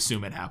 and we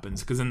assume it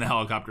happens because then the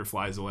helicopter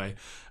flies away.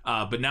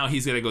 But now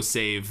he's gonna go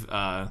save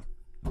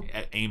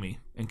Amy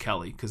and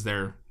Kelly because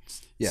they're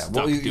he's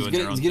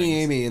getting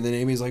Amy, and then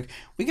Amy's like,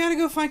 we gotta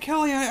go find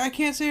Kelly. I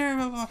can't see her.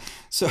 Blah, blah.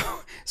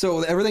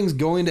 So everything's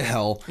going to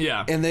hell.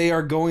 Yeah, and they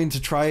are going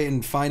to try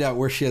and find out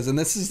where she is. And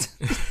this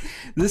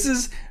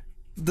is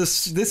the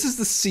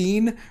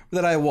scene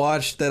that I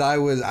watched that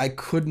I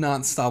could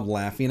not stop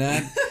laughing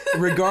at,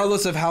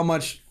 regardless of how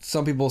much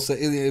some people say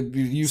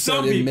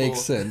it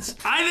makes sense.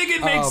 I think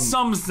it makes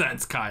some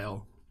sense,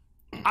 Kyle.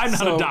 I'm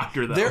not a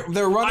doctor though.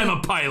 They're running. I'm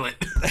a pilot.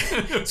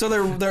 So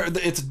they're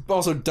it's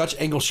also Dutch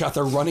angle shot.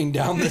 They're running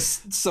down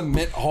this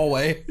cement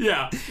hallway.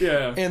 Yeah.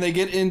 And they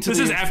get into this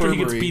is after he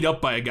gets beat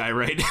up by a guy,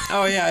 right?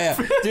 Oh yeah.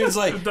 Dude's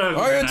like,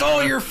 it's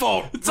all your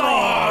fault. It's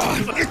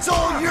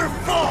all your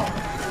fault.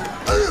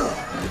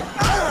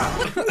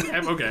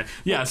 Okay.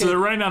 Yeah. So they're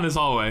running down this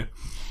hallway,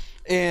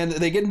 and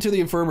they get into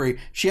the infirmary.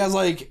 She has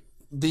like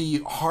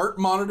the heart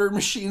monitor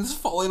machines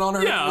falling on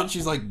her, and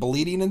she's like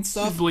bleeding and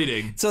stuff. She's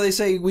bleeding. So they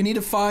say we need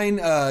to find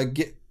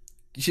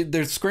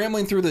they're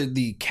scrambling through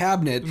the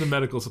cabinet, the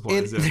medical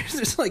supplies.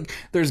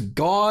 There's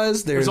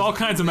gauze. There's all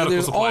kinds of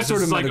medical supplies.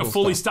 It's like a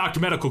fully stocked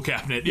medical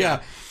cabinet.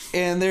 Yeah.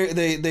 And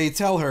they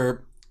tell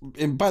her,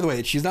 and by the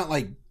way, she's not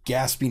like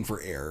gasping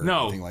for air or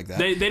anything like that.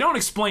 They don't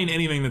explain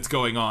anything that's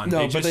going on.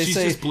 No, but she's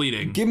just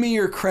bleeding. Give me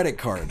your credit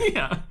card.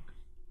 Yeah.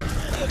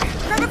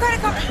 Grab a credit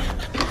card.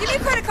 Give me a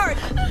credit card.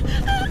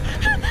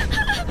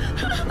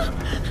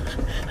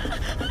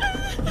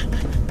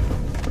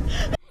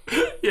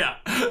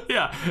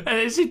 Yeah. And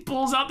then she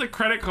pulls out the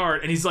credit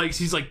card, and she's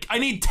like, I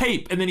need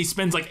tape. And then he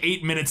spends like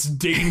 8 minutes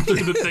digging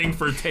through the thing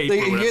for tape.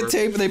 They get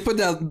tape, and they put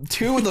down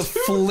 2 of the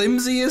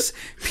flimsiest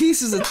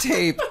pieces of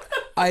tape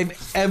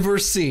I've ever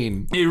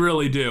seen. They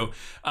really do.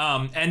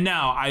 And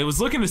now I was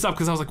looking this up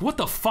because I was like, what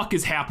the fuck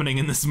is happening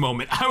in this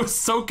moment? I was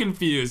so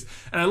confused.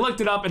 And I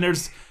looked it up,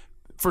 and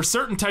for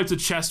certain types of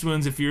chest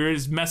wounds, if you're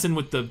just messing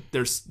with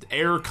there's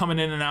air coming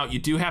in and out, you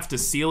do have to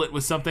seal it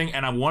with something.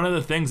 And one of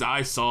the things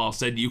I saw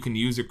said you can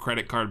use a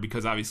credit card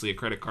because obviously a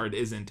credit card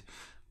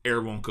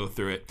air won't go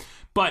through it.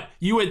 But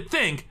you would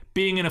think,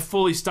 being in a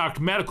fully stocked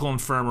medical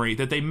infirmary,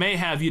 that they may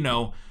have,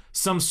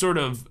 some sort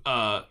of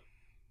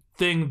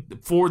thing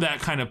for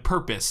that kind of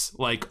purpose,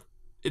 like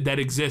that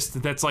exists,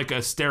 that's like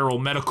a sterile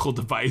medical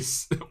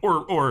device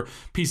or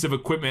piece of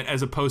equipment,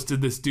 as opposed to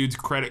this dude's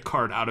credit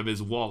card out of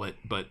his wallet.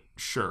 But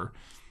sure.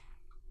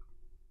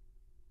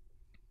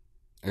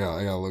 Yeah,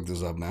 I gotta look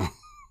this up now.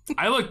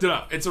 I looked it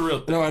up. It's a real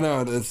thing. No, I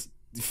know. It's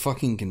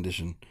fucking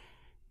condition.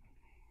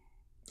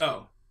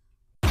 Oh.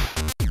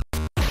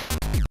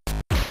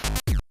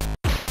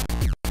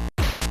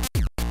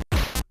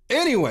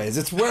 Anyways,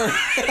 it's where.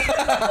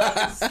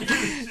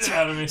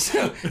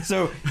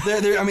 So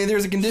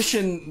there's a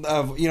condition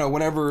of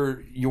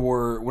whenever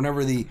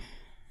the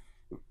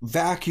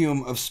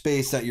vacuum of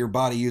space that your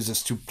body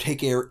uses to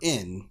take air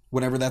in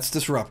whenever that's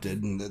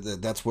disrupted, and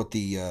that's what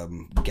the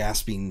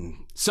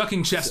gasping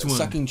sucking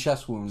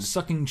chest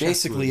wound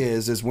basically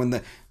is when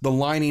the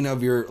lining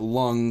of your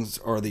lungs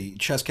or the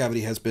chest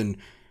cavity has been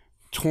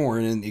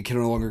torn and it can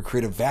no longer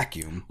create a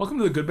vacuum. Welcome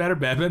to the Good Bad or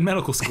Bad Men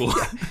Medical School.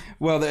 Yeah.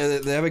 Well,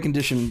 they have a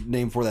condition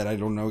name for that. I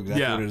don't know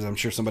exactly what it is. I'm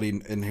sure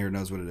somebody in here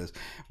knows what it is,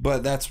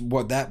 but that's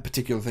what that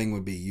particular thing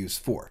would be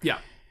used for. Yeah.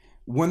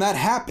 When that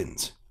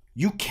happens,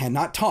 you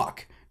cannot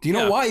talk. Do you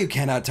know why you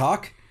cannot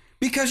talk?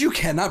 Because you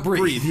cannot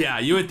breathe. Yeah,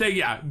 you would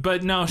think,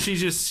 but no,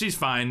 she's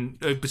fine,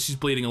 but she's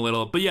bleeding a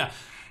little. But yeah,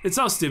 it's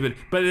so stupid.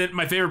 But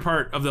my favorite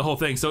part of the whole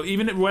thing, so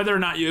even whether or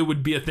not it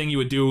would be a thing you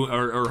would do,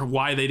 or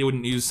why they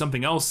wouldn't use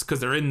something else because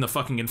they're in the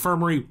fucking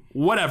infirmary,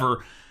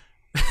 whatever.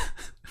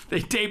 They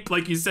tape,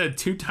 like you said,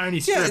 2 tiny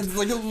strips. Yeah, it's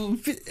like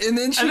and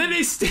then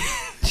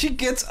she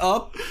gets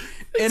up,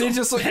 and it's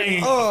just like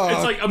hanging. Oh.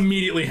 It's like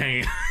immediately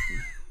hanging.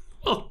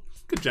 Well,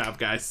 good job,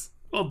 guys.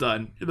 Well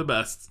done. You're the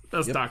best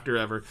doctor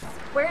ever.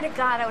 Swear to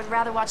God, I would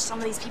rather watch some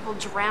of these people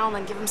drown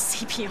than give them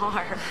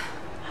CPR.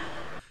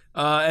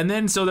 And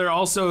then, so they're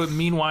also,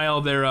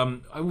 meanwhile,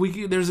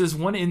 there's this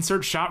one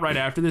insert shot right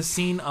after this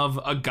scene of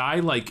a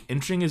guy like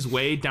inching his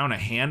way down a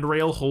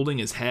handrail holding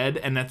his head,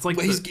 and that's like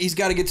he's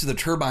got to get to the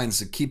turbines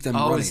to keep them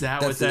running. Oh, is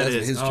that what that is?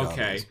 What his job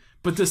okay. is.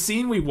 But the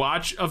scene we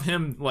watch of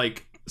him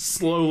like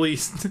slowly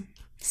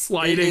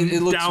sliding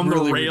it looks down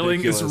really the railing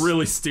ridiculous. is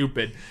really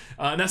stupid.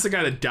 And that's the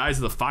guy that dies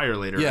of the fire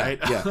later, right?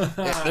 Yeah.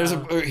 There's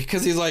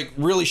because he's like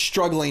really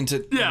struggling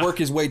to work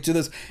his way to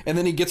this, and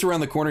then he gets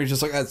around the corner. He's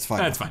just like, "That's fine.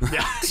 That's fine."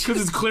 Yeah, because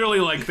it's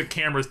clearly like the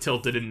camera's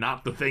tilted and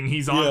not the thing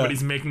he's on, but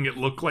he's making it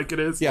look like it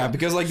is. Yeah,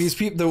 because like these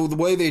people, the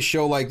way they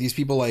show like these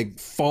people like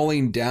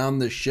falling down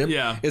the ship,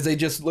 is they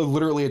just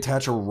literally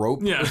attach a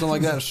rope or something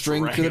like that, a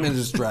string to them, and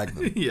just drag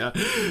them. Yeah.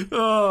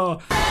 Oh.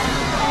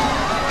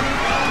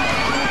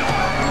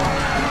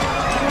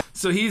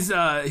 So he's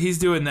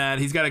doing that.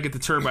 He's got to get the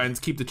turbines,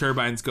 keep the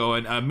turbines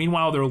going.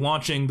 Meanwhile, they're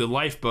launching the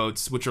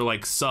lifeboats, which are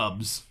like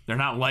subs. They're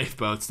not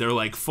lifeboats. They're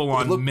like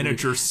full-on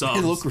miniature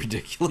subs. They look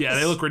ridiculous. Yeah,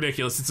 they look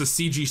ridiculous. It's a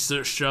CG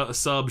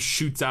sub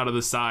shoots out of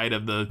the side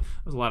of the.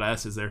 There's a lot of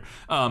S's there.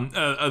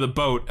 Of the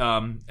boat.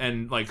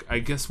 And like I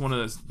guess one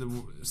of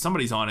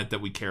somebody's on it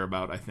that we care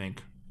about. I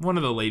think one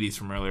of the ladies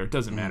from earlier. It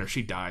doesn't matter.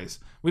 She dies.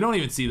 We don't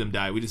even see them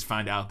die. We just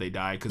find out they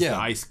die because the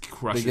ice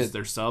crushes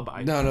their sub.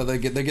 No, they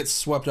get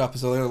swept up.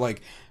 So they're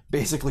like.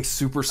 Basically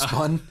super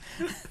spun.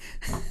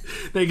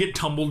 They get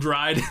tumble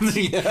dried and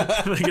they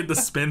get the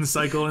spin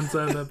cycle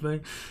inside that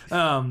thing.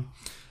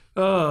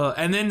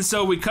 And then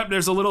so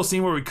there's a little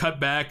scene where we cut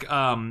back.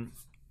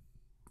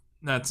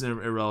 That's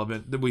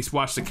irrelevant. We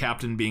watch the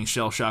captain being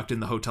shell shocked in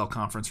the hotel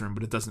conference room,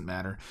 but it doesn't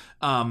matter.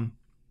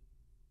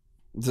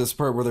 This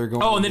part where they're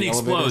going. Oh, and then he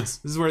explodes.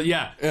 This is where,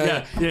 yeah.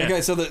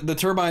 Okay, so the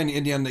turbine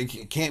Indian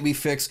can't be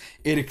fixed.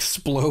 It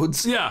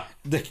explodes. Yeah.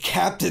 The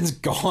captain's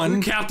gone.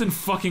 The captain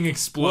fucking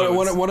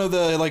explodes. One of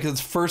the like his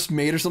first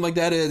mate or something like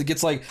that. It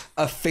gets like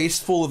a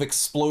face full of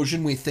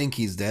explosion. We think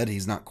he's dead.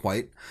 He's not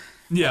quite.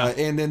 Yeah.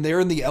 And then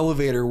they're in the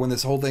elevator when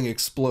this whole thing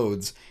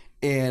explodes.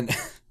 And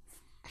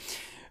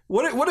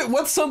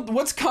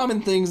what's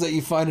common things that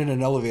you find in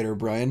an elevator,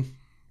 Brian?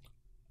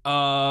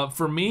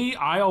 For me,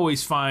 I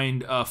always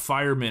find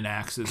fireman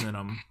axes in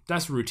them.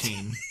 That's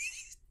routine.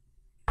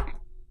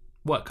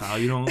 What, Kyle?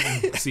 You don't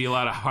see a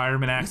lot of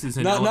fireman axes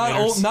in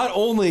elevators? Not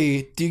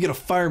only do you get a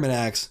fireman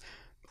axe,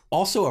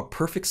 also a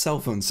perfect cell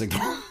phone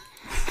signal. Of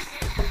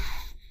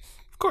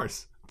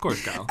course,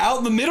 Kyle. Out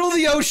in the middle of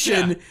the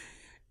ocean,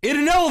 in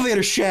an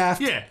elevator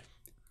shaft. Yeah.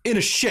 In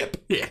a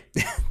ship. Yeah.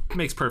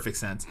 Makes perfect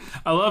sense.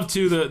 I love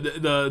too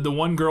the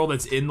one girl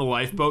that's in the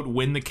lifeboat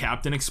when the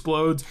captain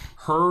explodes.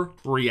 Her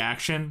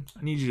reaction.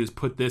 I need you to just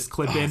put this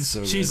clip in.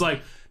 So she's good.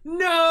 like,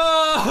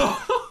 no.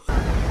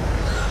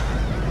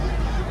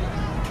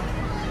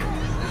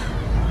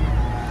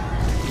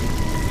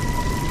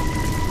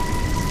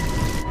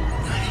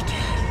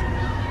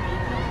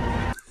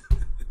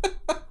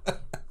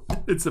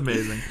 It's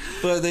amazing.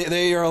 But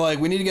they are like,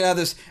 we need to get out of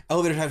this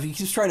elevator shaft. He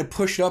keeps trying to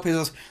push it up. He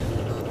goes,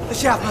 the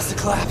shaft must have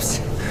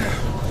collapsed.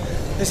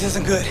 This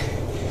isn't good.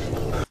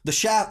 The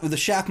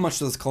shaft must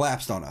have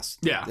collapsed on us.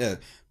 Yeah.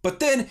 But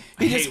then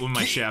I hate when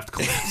my shaft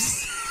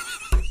collapses.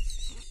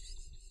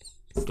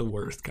 It's the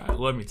worst, Kyle.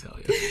 Let me tell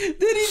you.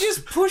 Then he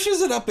just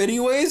pushes it up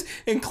anyways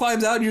and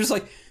climbs out, and you're just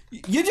like,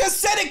 you just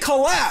said it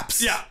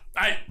collapsed. Yeah.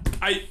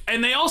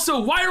 And they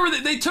also,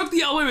 they took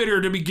the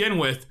elevator to begin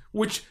with,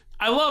 which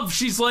I love.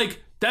 She's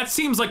like, that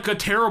seems like a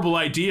terrible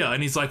idea.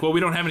 And he's like, well,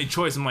 we don't have any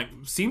choice. I'm like,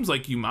 seems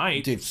like you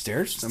might. Dude,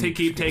 stairs?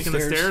 Keep taking the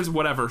stairs?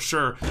 Whatever,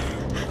 sure. Is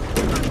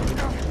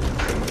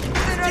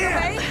there another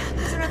way?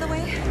 Is there another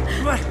way?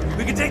 Come on,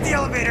 we can take the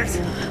elevators.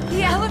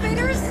 The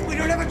elevators? We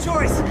don't have a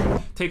choice.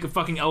 Take a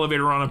fucking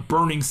elevator on a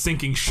burning,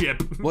 sinking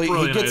ship.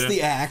 Well, he gets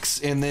the axe,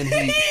 and then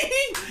he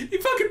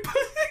fucking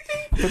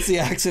puts the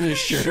axe in his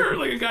shirt. Sure,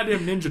 like a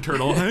goddamn Ninja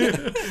Turtle.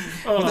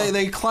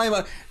 They climb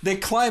up. They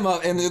climb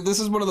up, and this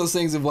is one of those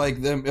things of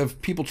like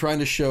of people trying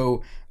to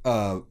show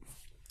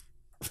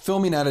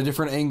filming at a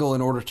different angle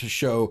in order to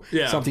show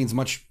something's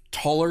much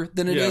taller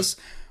than it is.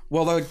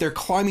 Well, they're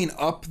climbing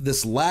up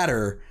this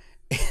ladder,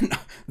 and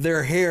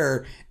their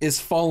hair is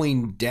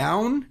falling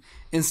down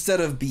instead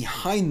of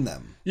behind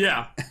them.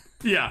 Yeah.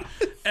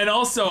 And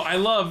also, I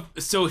love,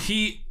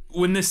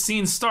 when this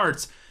scene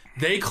starts,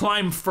 they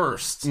climb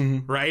first,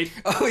 right?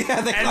 Oh yeah,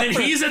 and then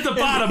he's at the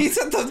bottom, and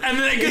then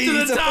they get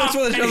to the top,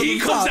 and he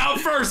comes out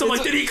first. I'm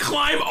like, did he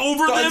climb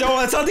over them? No,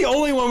 that's not the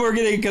only one we're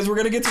getting, because we're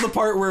gonna get to the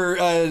part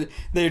where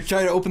they're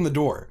trying to open the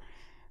door.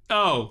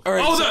 Oh, all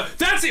right,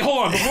 that's it.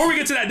 Hold on, before we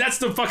get to that, that's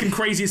the fucking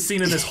craziest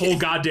scene in this whole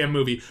goddamn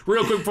movie.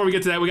 Real quick, before we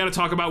get to that, we got to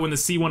talk about when the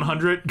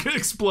C-100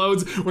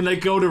 explodes. When they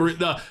go to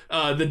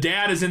the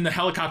dad is in the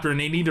helicopter and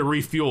they need to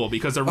refuel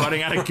because they're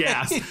running out of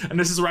gas, and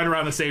this is right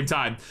around the same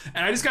time.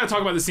 And I just got to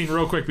talk about the scene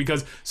real quick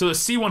because the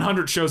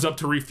C-100 shows up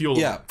to refuel.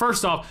 Yeah.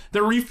 First off,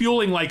 they're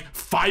refueling like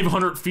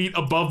 500 feet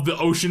above the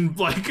ocean,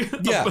 like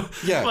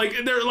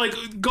like they're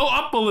like, go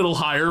up a little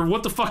higher.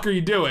 What the fuck are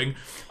you doing?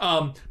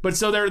 But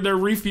so they're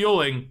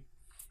refueling.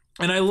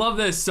 And I love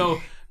this. So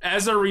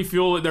as they're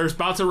refueling, they're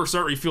about to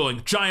start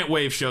refueling. Giant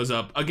wave shows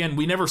up. Again,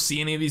 we never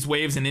see any of these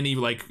waves in any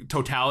like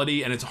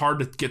totality, and it's hard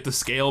to get the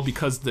scale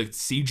because the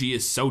CG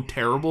is so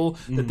terrible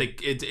that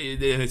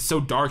it's so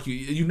dark.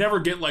 You never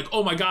get like,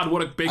 oh my god,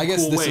 what a big cool wave. I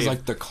guess this is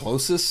like the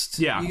closest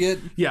you get.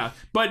 Yeah,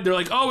 but they're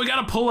like, oh, we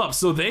gotta pull up.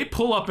 So they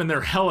pull up in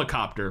their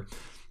helicopter.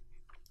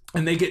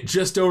 And they get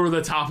just over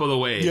the top of the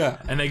wave. Yeah.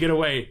 And they get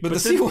away. But the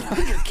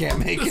C-100 can't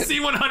make it. The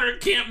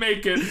C-100 can't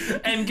make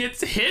it and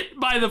gets hit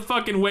by the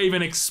fucking wave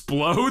and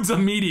explodes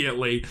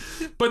immediately.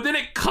 But then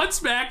it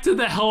cuts back to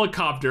the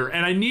helicopter.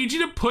 And I need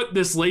you to put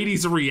this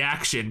lady's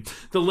reaction.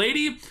 The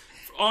lady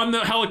on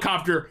the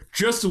helicopter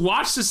just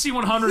watched the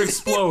C-100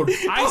 explode.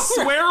 I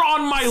swear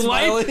on my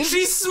life,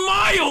 she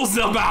smiles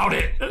about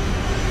it.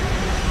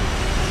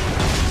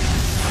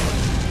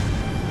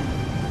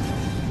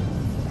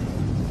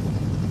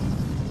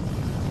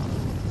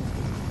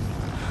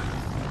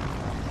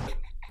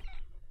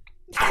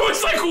 I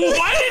was like,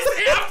 what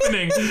is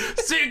happening?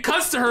 So it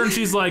cuts to her and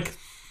she's like,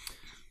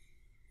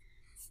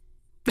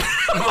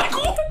 I'm like,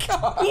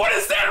 what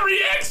is that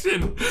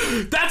reaction?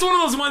 That's one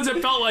of those ones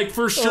that felt like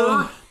for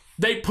sure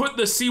they put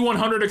the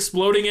C-100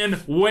 exploding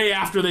in way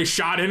after they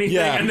shot anything,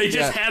 and they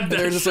just had that.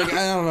 They're just like,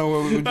 I don't know,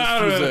 we'll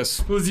just use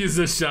this. Let's use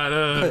this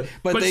shot.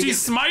 But she's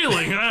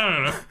smiling. I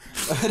don't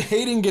know.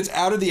 Hayden gets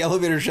out of the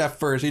elevator shaft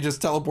first. He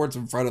just teleports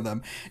in front of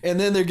them, and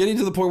then they're getting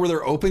to the point where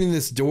they're opening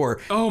this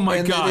door. Oh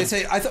my god! They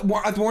say,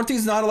 weren't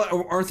these not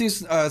allowed? Aren't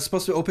these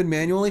supposed to open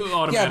manually?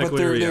 Yeah, but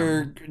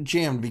they're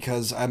jammed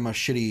because I'm a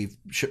shitty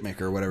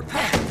shipmaker or whatever.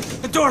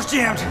 The door's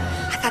jammed.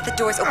 I thought the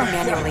doors open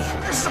manually.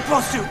 You're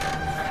supposed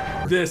to.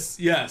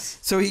 Yes.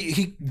 So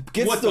he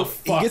gets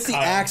the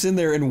axe in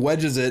there and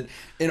wedges it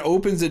and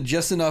opens it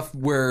just enough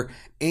where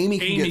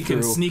Amy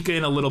can sneak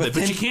in a little bit,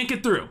 but she can't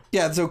get through.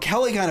 Yeah, so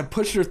Kelly kind of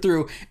pushed her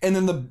through, and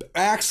then the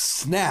axe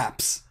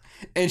snaps,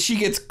 and she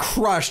gets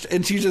crushed,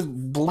 and she's just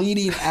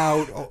bleeding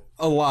out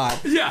a lot.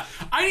 Yeah,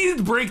 I needed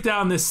to break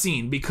down this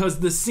scene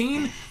because the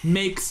scene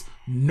makes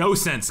no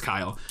sense,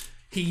 Kyle.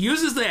 He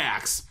uses the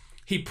axe,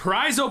 he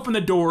pries open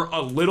the door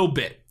a little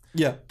bit.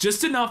 Yeah.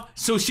 Just enough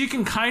so she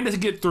can kind of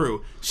get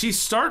through. She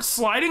starts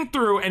sliding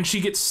through and she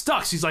gets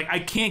stuck. She's like, I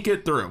can't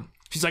get through.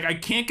 She's like, I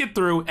can't get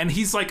through. And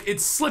he's like,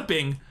 it's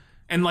slipping.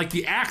 And like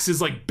the axe is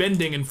like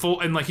bending and full.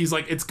 And like, he's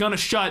like, it's gonna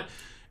shut.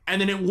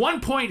 And then at one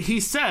point he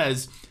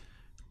says,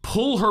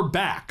 pull her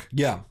back.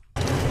 Yeah.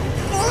 Pull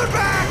her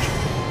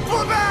back! Pull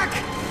her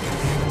back!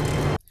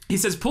 He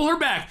says, pull her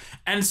back.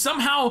 And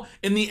somehow,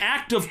 in the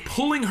act of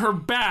pulling her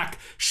back,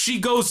 she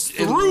goes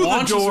through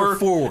the door.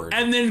 Forward.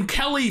 And then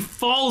Kelly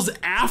falls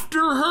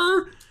after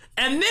her.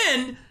 And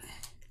then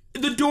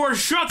the door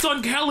shuts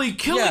on Kelly,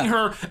 killing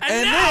her.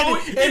 And now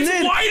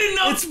it's wide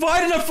enough. It's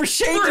wide enough for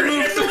Shane to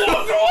move through.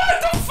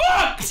 What the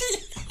fuck?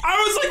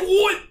 I was like,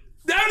 what?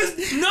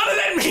 None of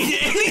that made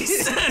any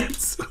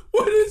sense.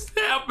 What is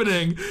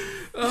happening?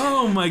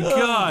 Oh my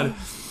god.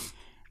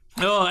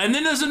 Oh, and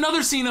then there's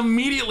another scene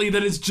immediately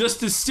that is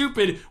just as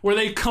stupid where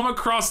they come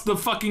across the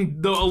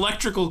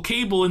electrical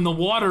cable in the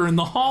water in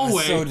the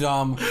hallway. So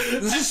dumb.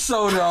 This is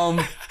so dumb.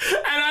 And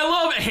I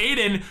love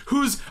Hayden,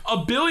 who's a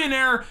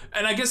billionaire,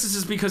 and I guess this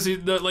is because he's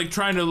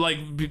trying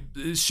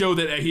to show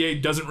that he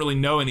doesn't really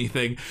know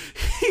anything.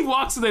 He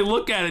walks and they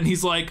look at it and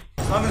he's like,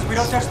 as long as we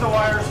don't touch the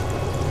wires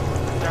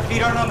and our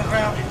feet aren't on the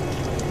ground,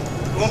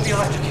 we won't be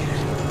electrocuted.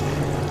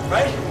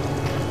 Right?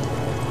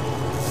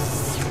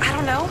 I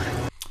don't know.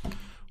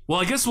 Well,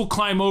 I guess we'll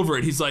climb over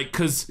it. He's like,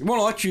 because we won't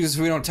electrocute us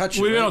if we don't touch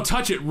it. We don't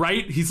touch it,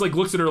 right? He's like,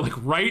 looks at her like,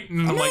 right?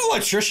 And I'm like, an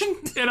electrician.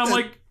 And I'm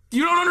like,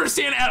 you don't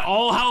understand at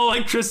all how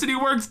electricity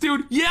works,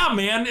 dude? Yeah,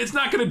 man, it's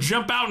not gonna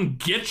jump out and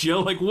get you.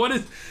 Like, what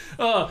is?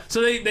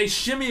 So they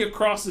shimmy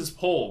across this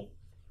pole,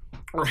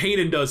 or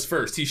Hayden does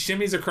first. He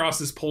shimmies across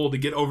this pole to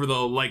get over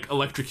the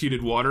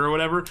electrocuted water or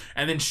whatever,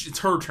 and then it's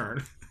her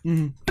turn.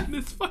 Mm-hmm.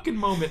 This fucking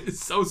moment is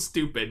so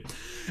stupid.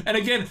 And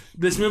again,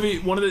 this movie,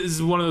 this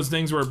is one of those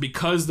things where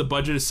because the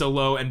budget is so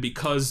low and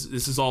because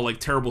this is all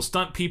terrible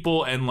stunt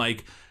people and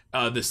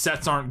the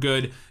sets aren't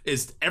good,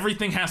 is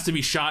everything has to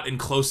be shot in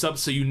close up,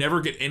 so you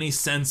never get any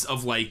sense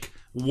of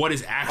what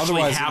is actually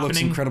Otherwise, happening. it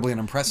looks incredibly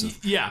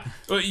unimpressive. Yeah,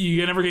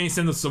 you never get any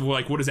sense of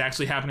like what is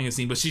actually happening in the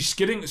scene. But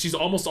she's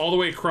almost all the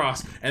way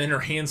across, and then her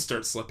hands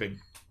start slipping.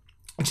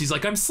 And she's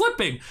like, I'm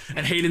slipping.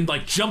 And Hayden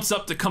like jumps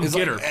up to come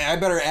get her. I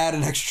better add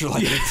an extra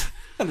like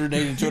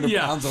 180, 200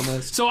 pounds on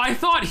this. So I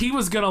thought he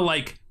was going to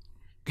like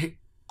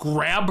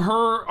grab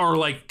her or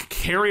like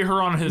carry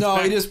her on his back.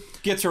 No, he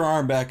just gets her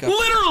arm back up.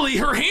 Literally,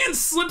 her hand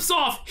slips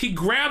off. He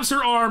grabs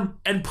her arm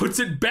and puts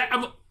it back.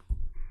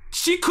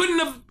 She couldn't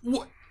have...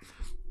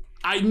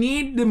 I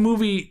need the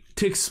movie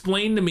to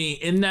explain to me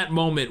in that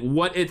moment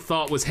what it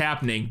thought was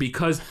happening,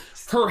 because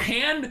her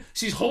hand,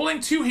 she's holding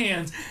two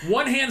hands,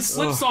 one hand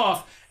slips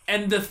off,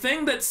 and the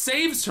thing that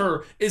saves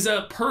her is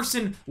a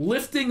person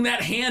lifting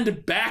that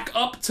hand back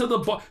up to the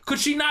bar. Could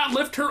she not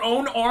lift her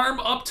own arm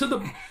up to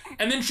the...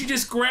 And then she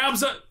just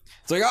grabs a...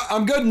 It's like,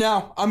 I'm good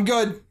now. I'm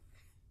good.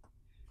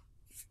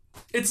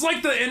 It's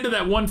like the end of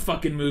that one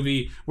fucking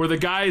movie where the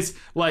guy's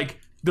like...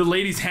 The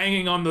lady's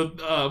hanging on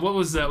the... what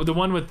was that? The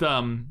one with...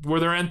 where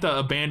they're at the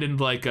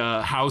abandoned like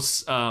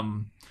house...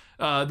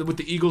 with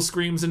the eagle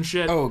screams and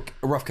shit. Oh,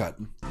 a rough cut.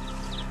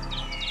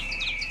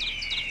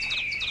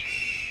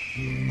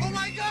 Oh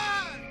my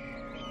God!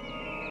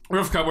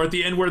 Rough cut, where at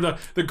the end where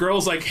the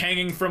girl's like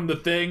hanging from the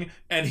thing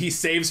and he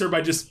saves her by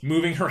just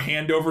moving her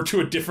hand over to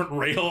a different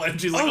rail and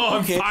she's like,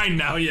 okay. I'm fine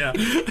now, yeah.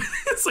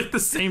 It's like the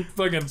same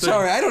fucking thing.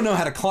 Sorry, I don't know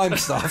how to climb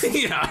stuff.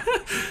 Yeah.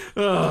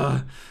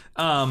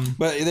 But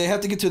they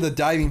have to get to the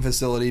diving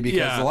facility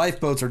because the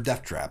lifeboats are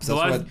death traps.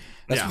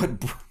 That's what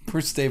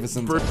Bruce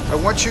Davison said. I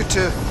want you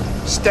to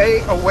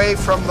stay away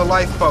from the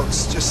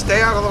lifeboats. Just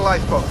stay out of the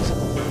lifeboats.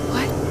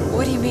 What?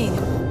 What do you mean?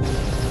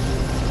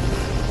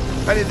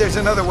 Honey, there's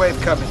another wave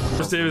coming.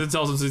 Bruce Davison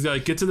tells him, so he's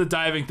like, get to the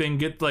diving thing,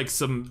 get like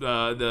some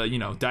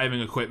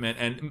diving equipment,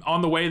 and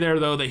on the way there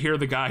though they hear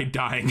the guy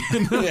dying.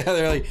 Yeah,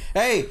 they're like,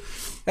 hey,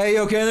 you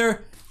okay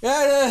there?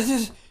 Yeah,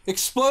 just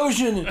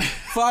explosion,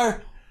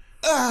 fire.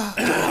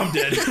 I'm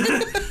dead.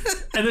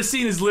 And the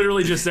scene is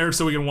literally just there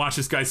so we can watch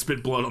this guy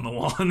spit blood on the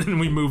wall, and then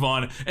we move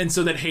on, and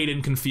so that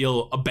Hayden can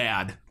feel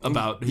bad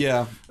about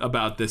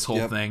this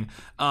whole thing.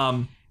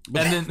 And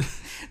then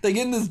they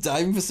get in this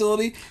diving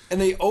facility and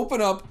they open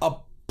up a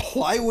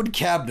plywood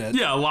cabinet.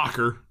 Yeah, a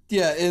locker.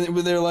 Yeah, and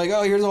they're like,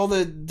 oh, here's all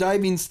the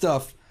diving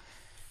stuff.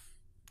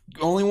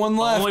 Only one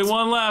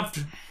left.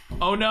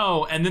 Oh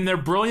no. And then their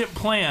brilliant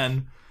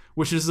plan,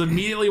 which is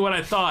immediately what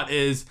I thought,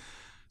 is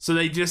so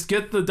they just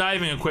get the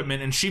diving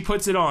equipment and she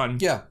puts it on.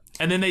 Yeah.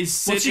 And then they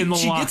sit in the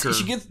locker.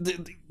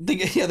 They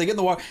get in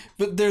the water.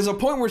 But there's a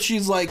point where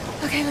she's like,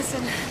 okay,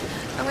 listen.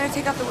 I'm gonna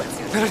take off the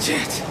wetsuit. Not a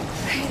chance.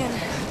 Hayden.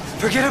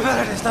 Forget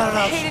about it. It's not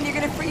enough. Hayden, you're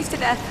gonna freeze to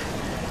death.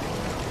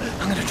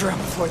 I'm gonna drown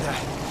before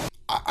that.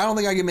 I don't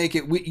think I can make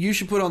it. You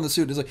should put on the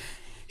suit. It's like,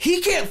 he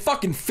can't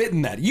fucking fit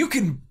in that. You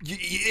can,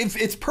 if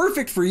it's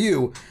perfect for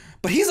you,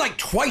 but he's like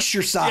twice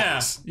your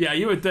size. Yeah,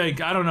 you would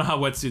think. I don't know how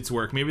wetsuits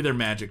work. Maybe they're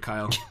magic,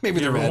 Kyle.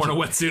 Maybe they're magic. Worn a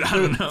wetsuit. I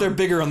don't know. They're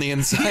bigger on the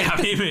inside. Yeah,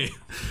 maybe.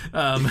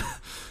 And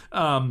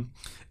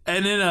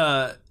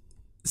then,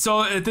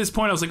 so at this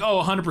point, I was like,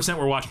 oh, 100%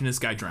 we're watching this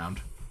guy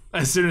drowned.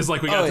 As soon as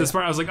like we got to this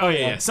part, I was like, oh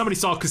yeah, somebody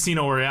saw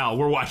Casino Royale.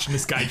 We're watching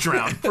this guy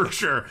drown for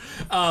sure.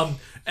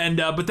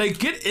 But they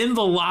get in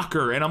the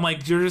locker, and I'm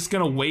like, you're just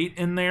gonna wait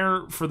in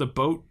there for the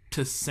boat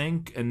to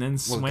sink and then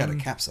swim? Well, it gotta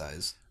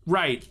capsize.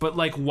 Right, but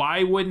like,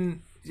 why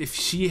wouldn't if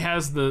she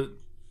has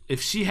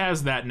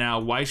that now?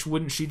 Why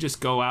wouldn't she just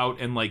go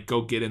out and like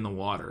go get in the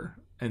water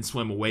and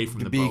swim away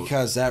from the boat?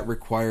 Because that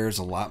requires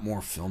a lot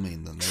more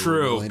filming than they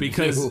True,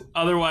 because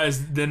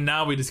otherwise then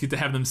now we just get to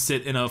have them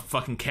sit in a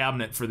fucking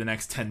cabinet for the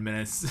next 10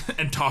 minutes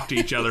and talk to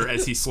each other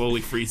as he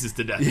slowly freezes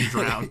to death and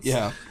drowns.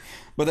 Yeah.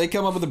 But they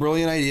come up with a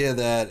brilliant idea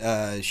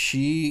that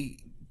she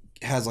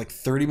has like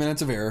 30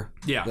 minutes of air.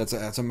 Yeah. That's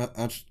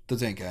the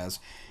tank has.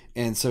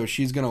 And so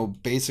she's going to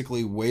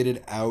basically wait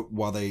it out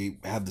while they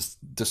have this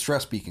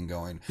distress beacon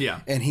going. Yeah.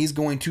 And he's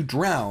going to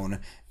drown,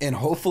 and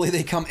hopefully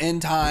they come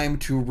in time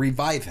to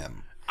revive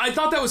him. I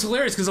thought that was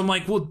hilarious because I'm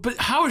like, well, but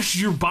how is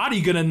your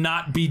body gonna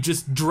not be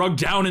just drugged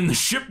down in the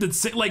ship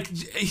that's like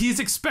he's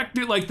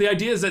expected? Like the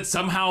idea is that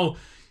somehow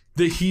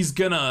that he's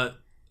gonna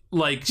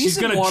like she's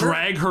gonna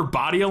drag her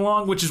body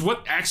along, which is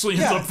what actually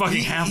ends up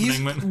fucking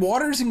happening.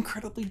 Water's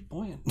incredibly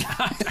buoyant.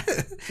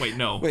 Wait,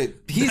 no. Wait,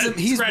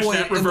 he's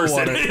buoyant in the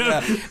water. Yeah.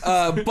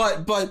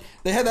 But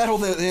they had that whole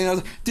thing. And I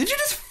was like, did you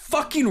just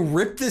fucking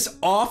rip this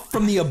off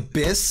from the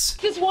abyss?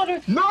 This water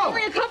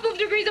only a couple of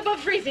degrees above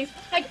freezing.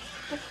 I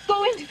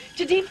go into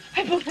deep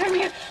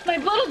hypothermia. My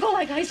blood will go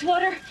like ice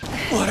water.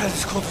 Water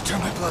this cold will turn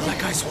my blood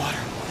like ice water.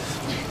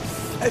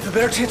 I have a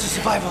better chance of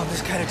survival in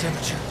this kind of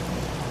temperature.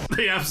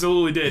 They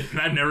absolutely did, and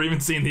I've never even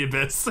seen The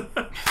Abyss.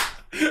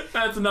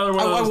 That's another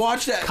one of those I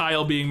watched that.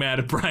 Kyle being mad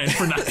at Brian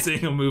for not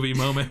seeing a movie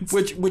moments.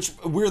 Which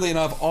weirdly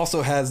enough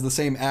also has the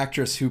same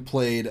actress who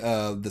played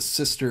the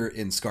sister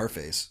in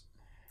Scarface.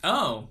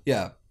 Oh.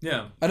 Yeah.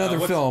 Yeah. Another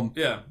film.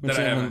 Yeah. That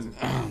I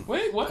haven't.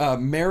 Wait, what?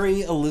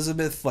 Mary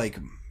Elizabeth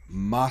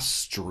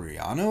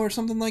Mastriano or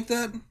something like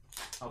that.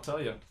 I'll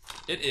tell you.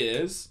 It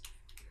is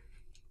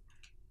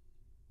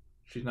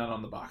She's not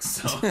on the box,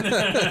 so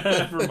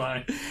never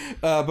mind.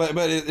 But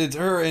it's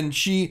her, and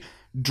she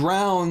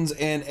drowns,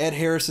 and Ed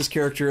Harris's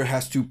character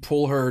has to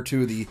pull her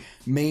to the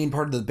main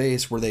part of the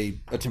base where they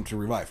attempt to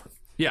revive her.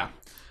 Yeah.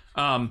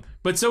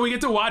 But so we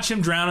get to watch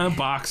him drown in a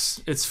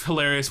box. It's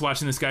hilarious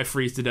watching this guy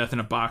freeze to death in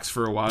a box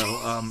for a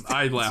while.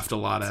 I laughed a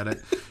lot at it.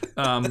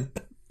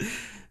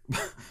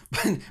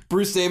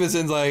 Bruce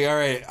Davidson's like, all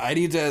right, I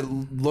need to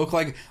look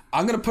like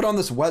I'm going to put on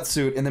this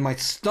wetsuit, and then my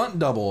stunt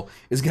double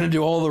is going to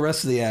do all the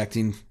rest of the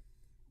acting.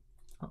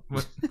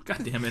 What?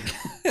 God damn it.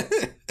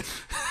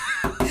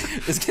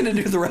 It's going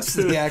to do the rest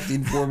of the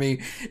acting for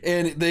me.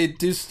 And they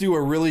just do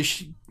a really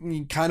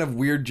kind of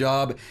weird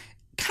job,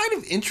 kind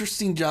of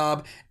interesting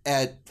job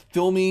at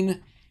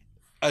filming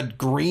a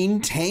green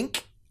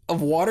tank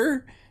of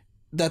water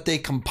that they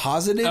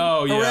composited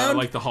around.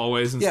 Like the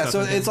hallways and stuff. Yeah,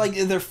 so it's like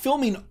they're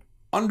filming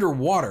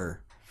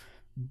underwater,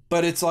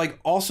 but it's like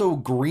also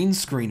green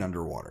screen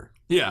underwater.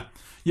 Yeah.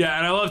 Yeah,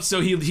 and I love,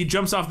 so he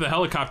jumps off the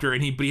helicopter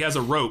and he has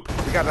a rope.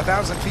 We got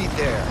 1,000 feet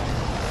there.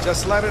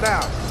 Just let it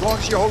out. As long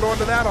as you hold on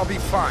to that, I'll be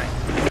fine.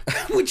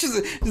 Which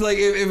is like,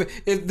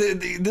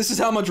 if this is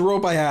how much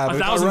rope I have.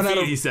 1,000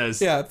 feet, he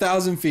says. Yeah,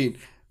 1,000 feet.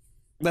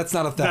 That's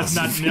not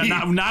 1,000 feet.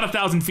 Not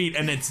 1,000 feet,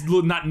 and it's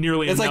not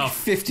nearly enough. It's like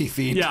 50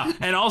 feet. Yeah,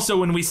 and also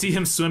when we see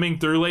him swimming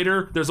through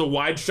later, there's a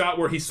wide shot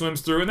where he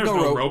swims through, and there's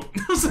no rope.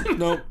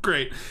 Nope.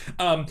 Great.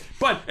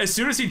 But as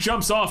soon as he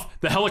jumps off,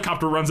 the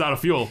helicopter runs out of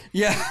fuel.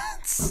 Yeah,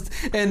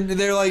 and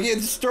they're like, yeah,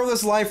 just throw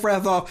this life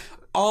raft off.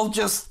 I'll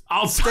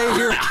stay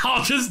here.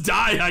 I'll just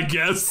die, I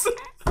guess.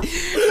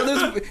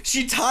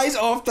 She ties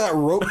off that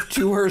rope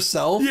to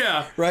herself.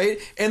 Yeah. Right?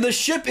 And the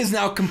ship is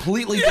now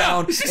completely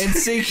down and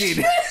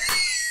sinking.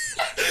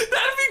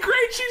 That'd be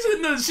great.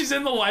 She's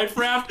in the life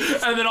raft,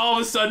 and then all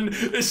of a sudden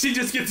she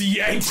just gets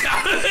yanked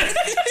out of it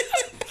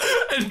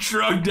and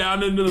drugged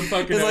down into the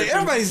fucking. It's like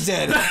everybody's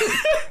dead.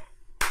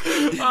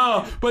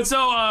 But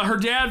so her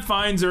dad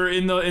finds her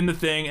in the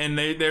thing, and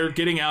they're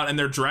getting out and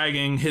they're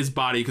dragging his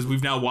body because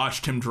we've now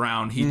watched him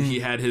drown. He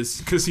had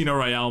his Casino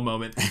Royale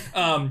moment.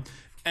 But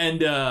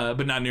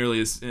not nearly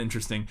as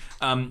interesting.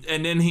 And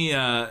then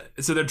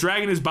so they're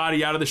dragging his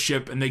body out of the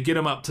ship, and they get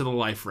him up to the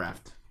life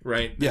raft.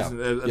 Right? Yeah.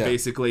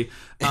 Basically.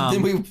 And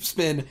then we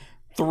spend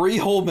 3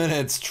 whole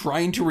minutes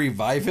trying to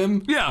revive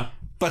him. Yeah.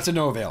 But to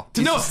no avail.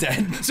 He's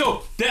dead.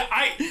 So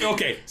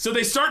so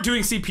they start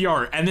doing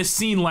CPR, and this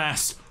scene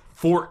lasts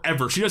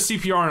forever. She does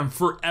CPR on him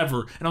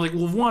forever. And I'm like,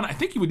 well, one, I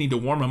think you would need to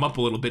warm him up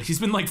a little bit. He's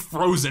been like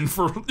frozen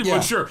for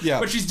sure.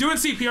 Yeah. But she's doing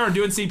CPR and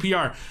doing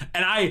CPR.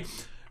 And I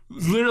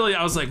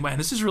was like, man,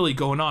 this is really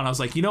going on. I was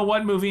like, you know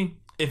what, movie?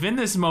 If in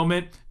this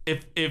moment,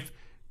 if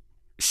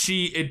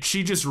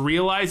she just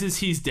realizes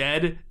he's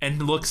dead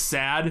and looks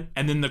sad,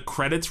 and then the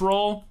credits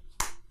roll,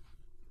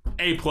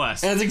 A+.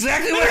 That's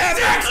exactly what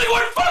happens. Exactly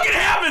what fucking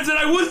happens, and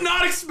I was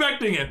not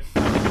expecting it.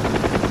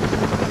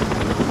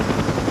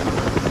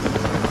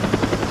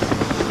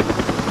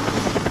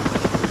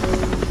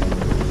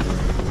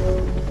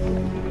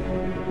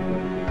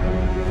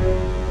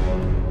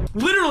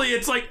 Literally,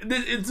 it's like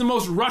it's the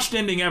most rushed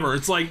ending ever.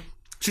 It's like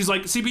she's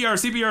like CPR,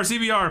 CPR,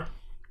 CPR.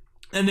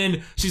 And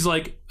then she's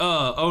like,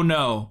 oh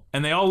no.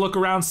 And they all look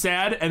around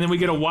sad, and then we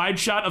get a wide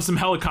shot of some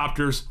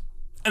helicopters,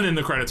 and then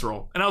the credits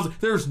roll. And I was like,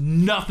 there's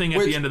nothing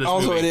at the end of this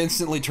movie. Also, it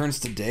instantly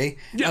turns to day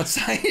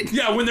outside.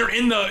 Yeah, when they're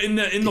in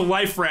the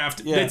life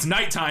raft, it's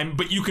nighttime,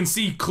 but you can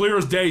see clear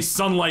as day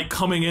sunlight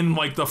coming in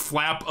like the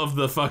flap of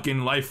the fucking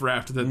life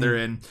raft that they're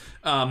in.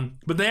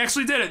 But they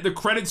actually did it. The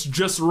credits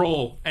just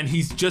roll, and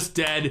he's just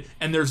dead,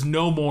 and there's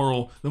no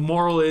moral. The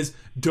moral is,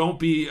 don't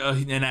be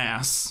an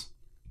ass.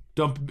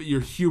 Your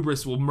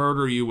hubris will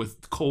murder you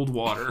with cold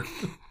water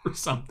or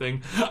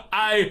something.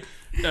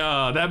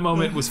 That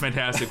moment was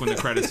fantastic when the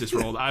credits just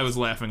rolled. I was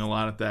laughing a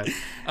lot at that.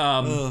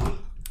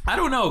 I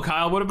don't know,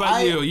 Kyle. What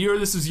about you?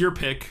 This is your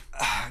pick.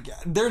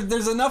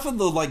 There's enough of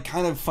the like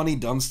kind of funny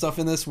dumb stuff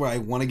in this where I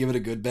want to give it a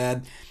good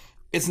bad.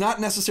 It's not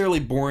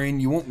necessarily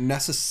boring. You won't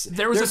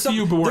necessarily. There's a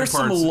few boring parts.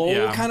 There's some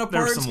lull kind of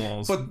parts. There's some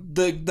lulls. But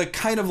the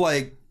kind of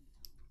like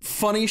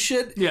funny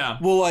shit. Yeah.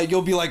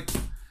 You'll be like,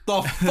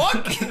 the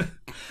fuck.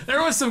 There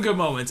was some good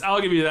moments.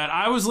 I'll give you that.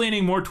 I was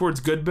leaning more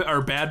towards good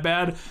or bad,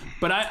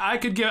 but I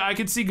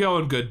could see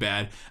going good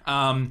bad.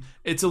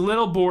 It's a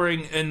little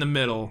boring in the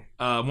middle.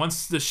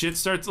 Once the shit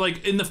starts,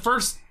 like in the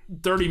first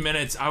 30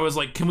 minutes, I was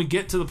like, can we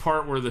get to the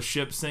part where the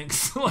ship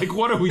sinks? Like,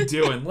 what are we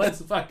doing? Let's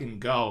fucking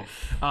go.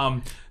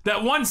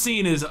 That one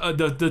scene is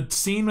the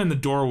scene in the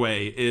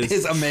doorway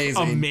is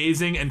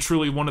amazing and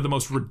truly one of the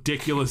most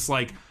ridiculous,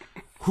 like.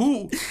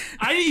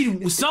 I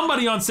need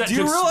somebody on set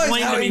to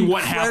explain to me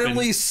what happened. Do you realize how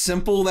incredibly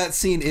simple that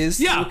scene is?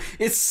 Yeah.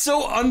 It's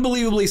so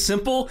unbelievably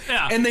simple.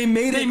 Yeah. And they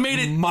made it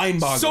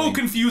mind-boggling. So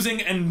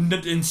confusing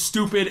and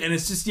stupid, and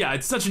it's just,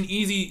 it's such an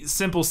easy,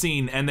 simple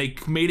scene, and they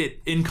made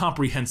it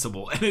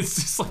incomprehensible. And it's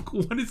just like,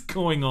 what is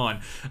going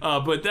on?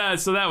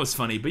 So that was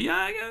funny. But yeah,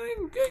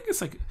 I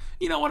guess like,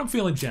 you know what? I'm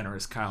feeling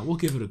generous, Kyle. We'll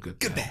give it a good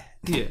bad.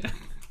 Yeah.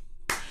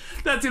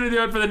 That's going to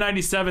do it for the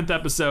 97th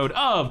episode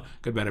of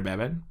Good Bad or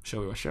Bad.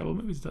 Shall we watch Sherlock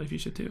movies and tell you if you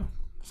should too?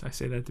 Did I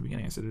say that at the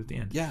beginning? I said it at the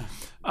end. Yeah.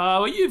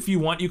 If you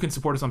want, you can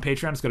support us on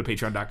Patreon. Just go to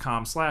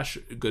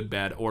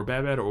patreon.com/goodbad or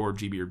badbad or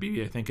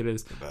GBorBB, I think it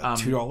is. $2, a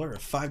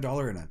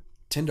 $5, and a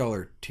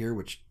 $10 tier,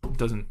 which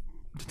doesn't.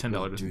 The $10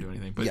 doesn't do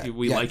anything, but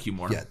we like you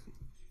more.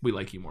 We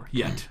like you more.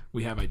 Yet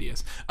we have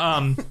ideas.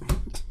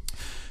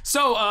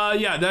 So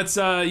that's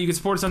you can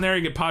support us on there.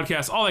 You get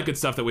podcasts, all that good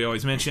stuff that we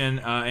always mention,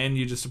 and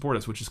you just support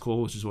us, which is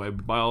cool. Which is why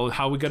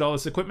how we get all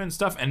this equipment and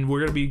stuff. And we're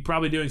gonna be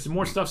probably doing some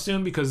more stuff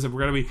soon because we're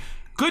gonna be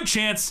good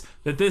chance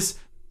that this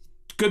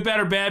Good Bad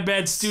or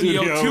Bad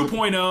Studio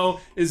 2.0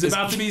 is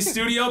about to be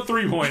Studio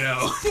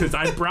 3.0 because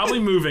I'm probably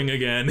moving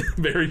again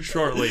very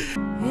shortly.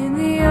 In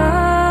the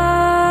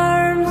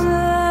arms of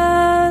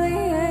the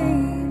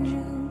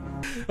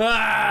angel.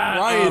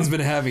 Ryan's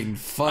been having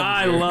fun.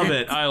 I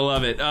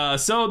love it.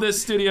 So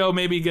this studio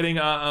may be getting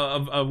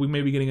we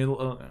may be getting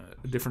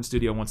a different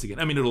studio once again.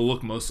 I mean, it'll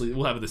look mostly,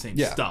 we'll have the same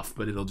stuff,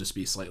 but it'll just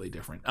be slightly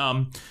different.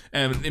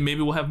 And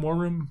maybe we'll have more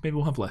room, maybe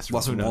we'll have less room.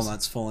 Less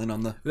walnuts falling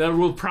on the There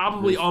will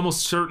probably roof.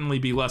 Almost certainly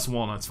be less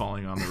walnuts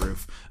falling on the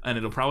roof, and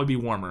it'll probably be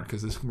warmer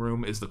because this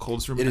room is the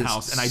coldest room in the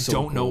house, and I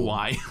don't know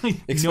why.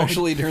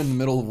 Especially during the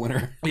middle of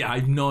winter. Yeah, I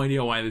have no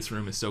idea why this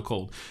room is so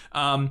cold.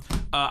 I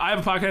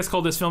have a podcast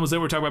called This Film Is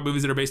It. We're talking about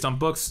movies that are based on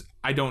books.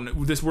 I don't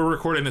know this. We're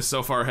recording this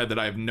so far ahead that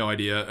I have no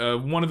idea.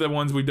 One of the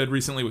ones we did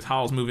recently was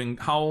Howl's Moving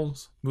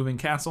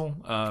Castle,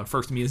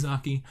 first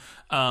Miyazaki.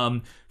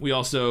 We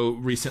also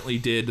recently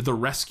did The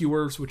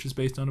Rescuers, which is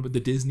based on the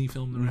Disney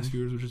film The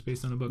Rescuers, which is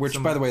based on a book.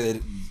 Which, by the way,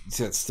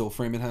 see that still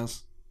frame it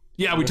has?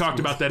 Yeah, we talked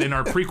about that in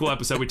our prequel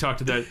episode. We talked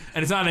to that,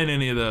 and it's not in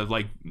any of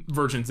the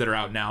versions that are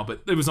out now,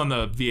 but it was on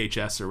the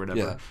VHS or whatever.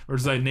 Yeah. Or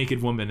it's a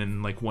naked woman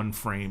in one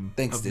frame.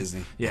 Thanks,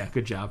 Disney. Yeah,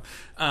 good job.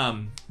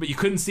 But you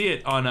couldn't see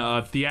it on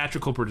a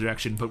theatrical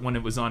projection, but when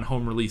it was on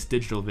home release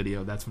digital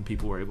video, that's when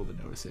people were able to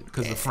notice it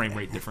because of the frame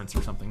rate difference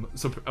or something.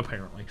 So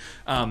apparently.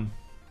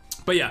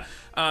 But yeah,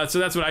 so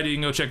that's what I do. You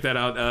can go check that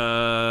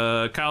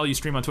out. Kyle, you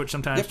stream on Twitch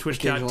sometimes. Yep,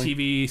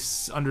 Twitch.tv/.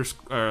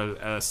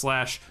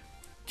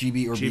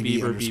 GBorBB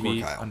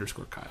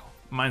 _ Kyle.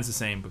 Mine's the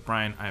same, but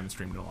Brian, I haven't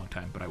streamed in a long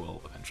time, but I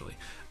will eventually.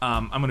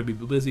 I'm going to be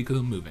busy because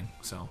I'm moving,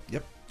 so.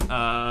 Yep.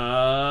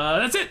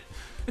 That's it.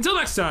 Until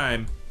next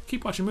time,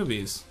 keep watching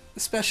movies.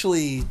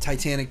 Especially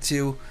Titanic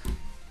II.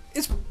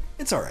 It's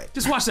all right.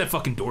 Just watch that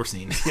fucking door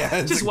scene.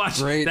 Yeah, just watch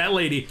that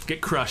lady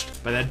get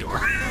crushed by that door.